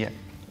cost. Yeah.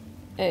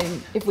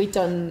 If we'd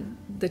done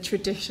the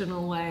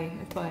traditional way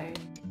of buying.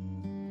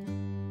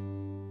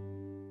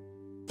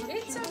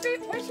 It's a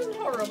bit wet and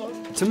horrible.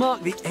 To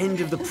mark the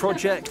end of the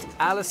project,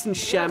 Alice and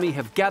Shami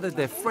have gathered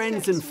their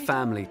friends and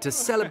family to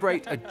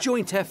celebrate a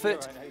joint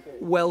effort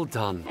well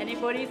done.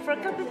 Anybody for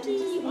a cup of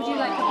tea? Would you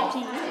like a cup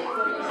of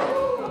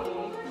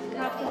tea?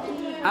 Cup of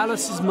tea.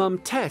 Alice's mum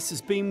Tess has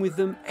been with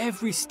them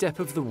every step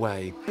of the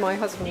way. My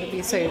husband would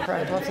be so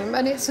proud of them,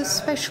 and it's a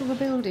special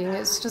building.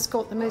 It's just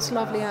got the most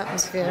lovely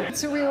atmosphere.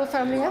 It's a real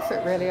family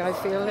effort, really, I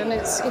feel, and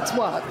it's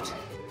worked.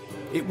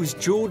 It was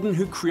Jordan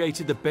who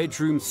created the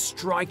bedroom's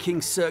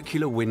striking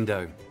circular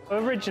window.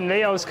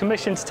 Originally, I was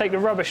commissioned to take the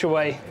rubbish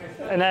away,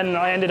 and then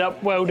I ended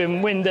up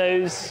welding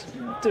windows,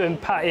 doing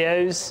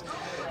patios,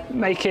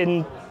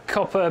 making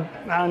copper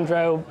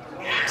handrail,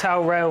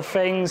 towel rail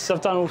things.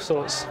 I've done all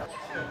sorts.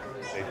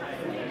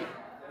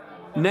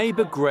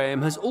 Neighbour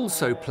Graham has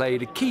also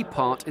played a key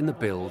part in the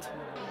build.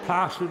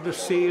 Plastered the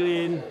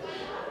ceiling,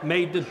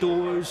 made the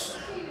doors,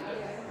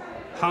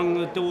 hung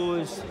the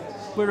doors.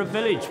 We're a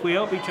village, we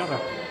help each other.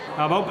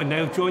 I'm hoping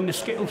they'll join the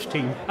Skittles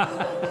team.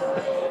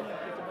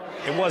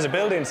 It was a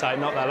building site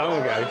not that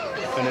long ago,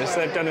 and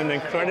they've done an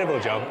incredible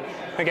job.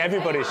 I think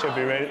everybody should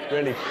be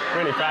really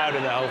proud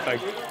of the whole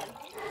thing.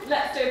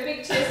 Let's do a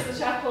big cheers to the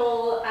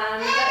chapel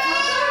and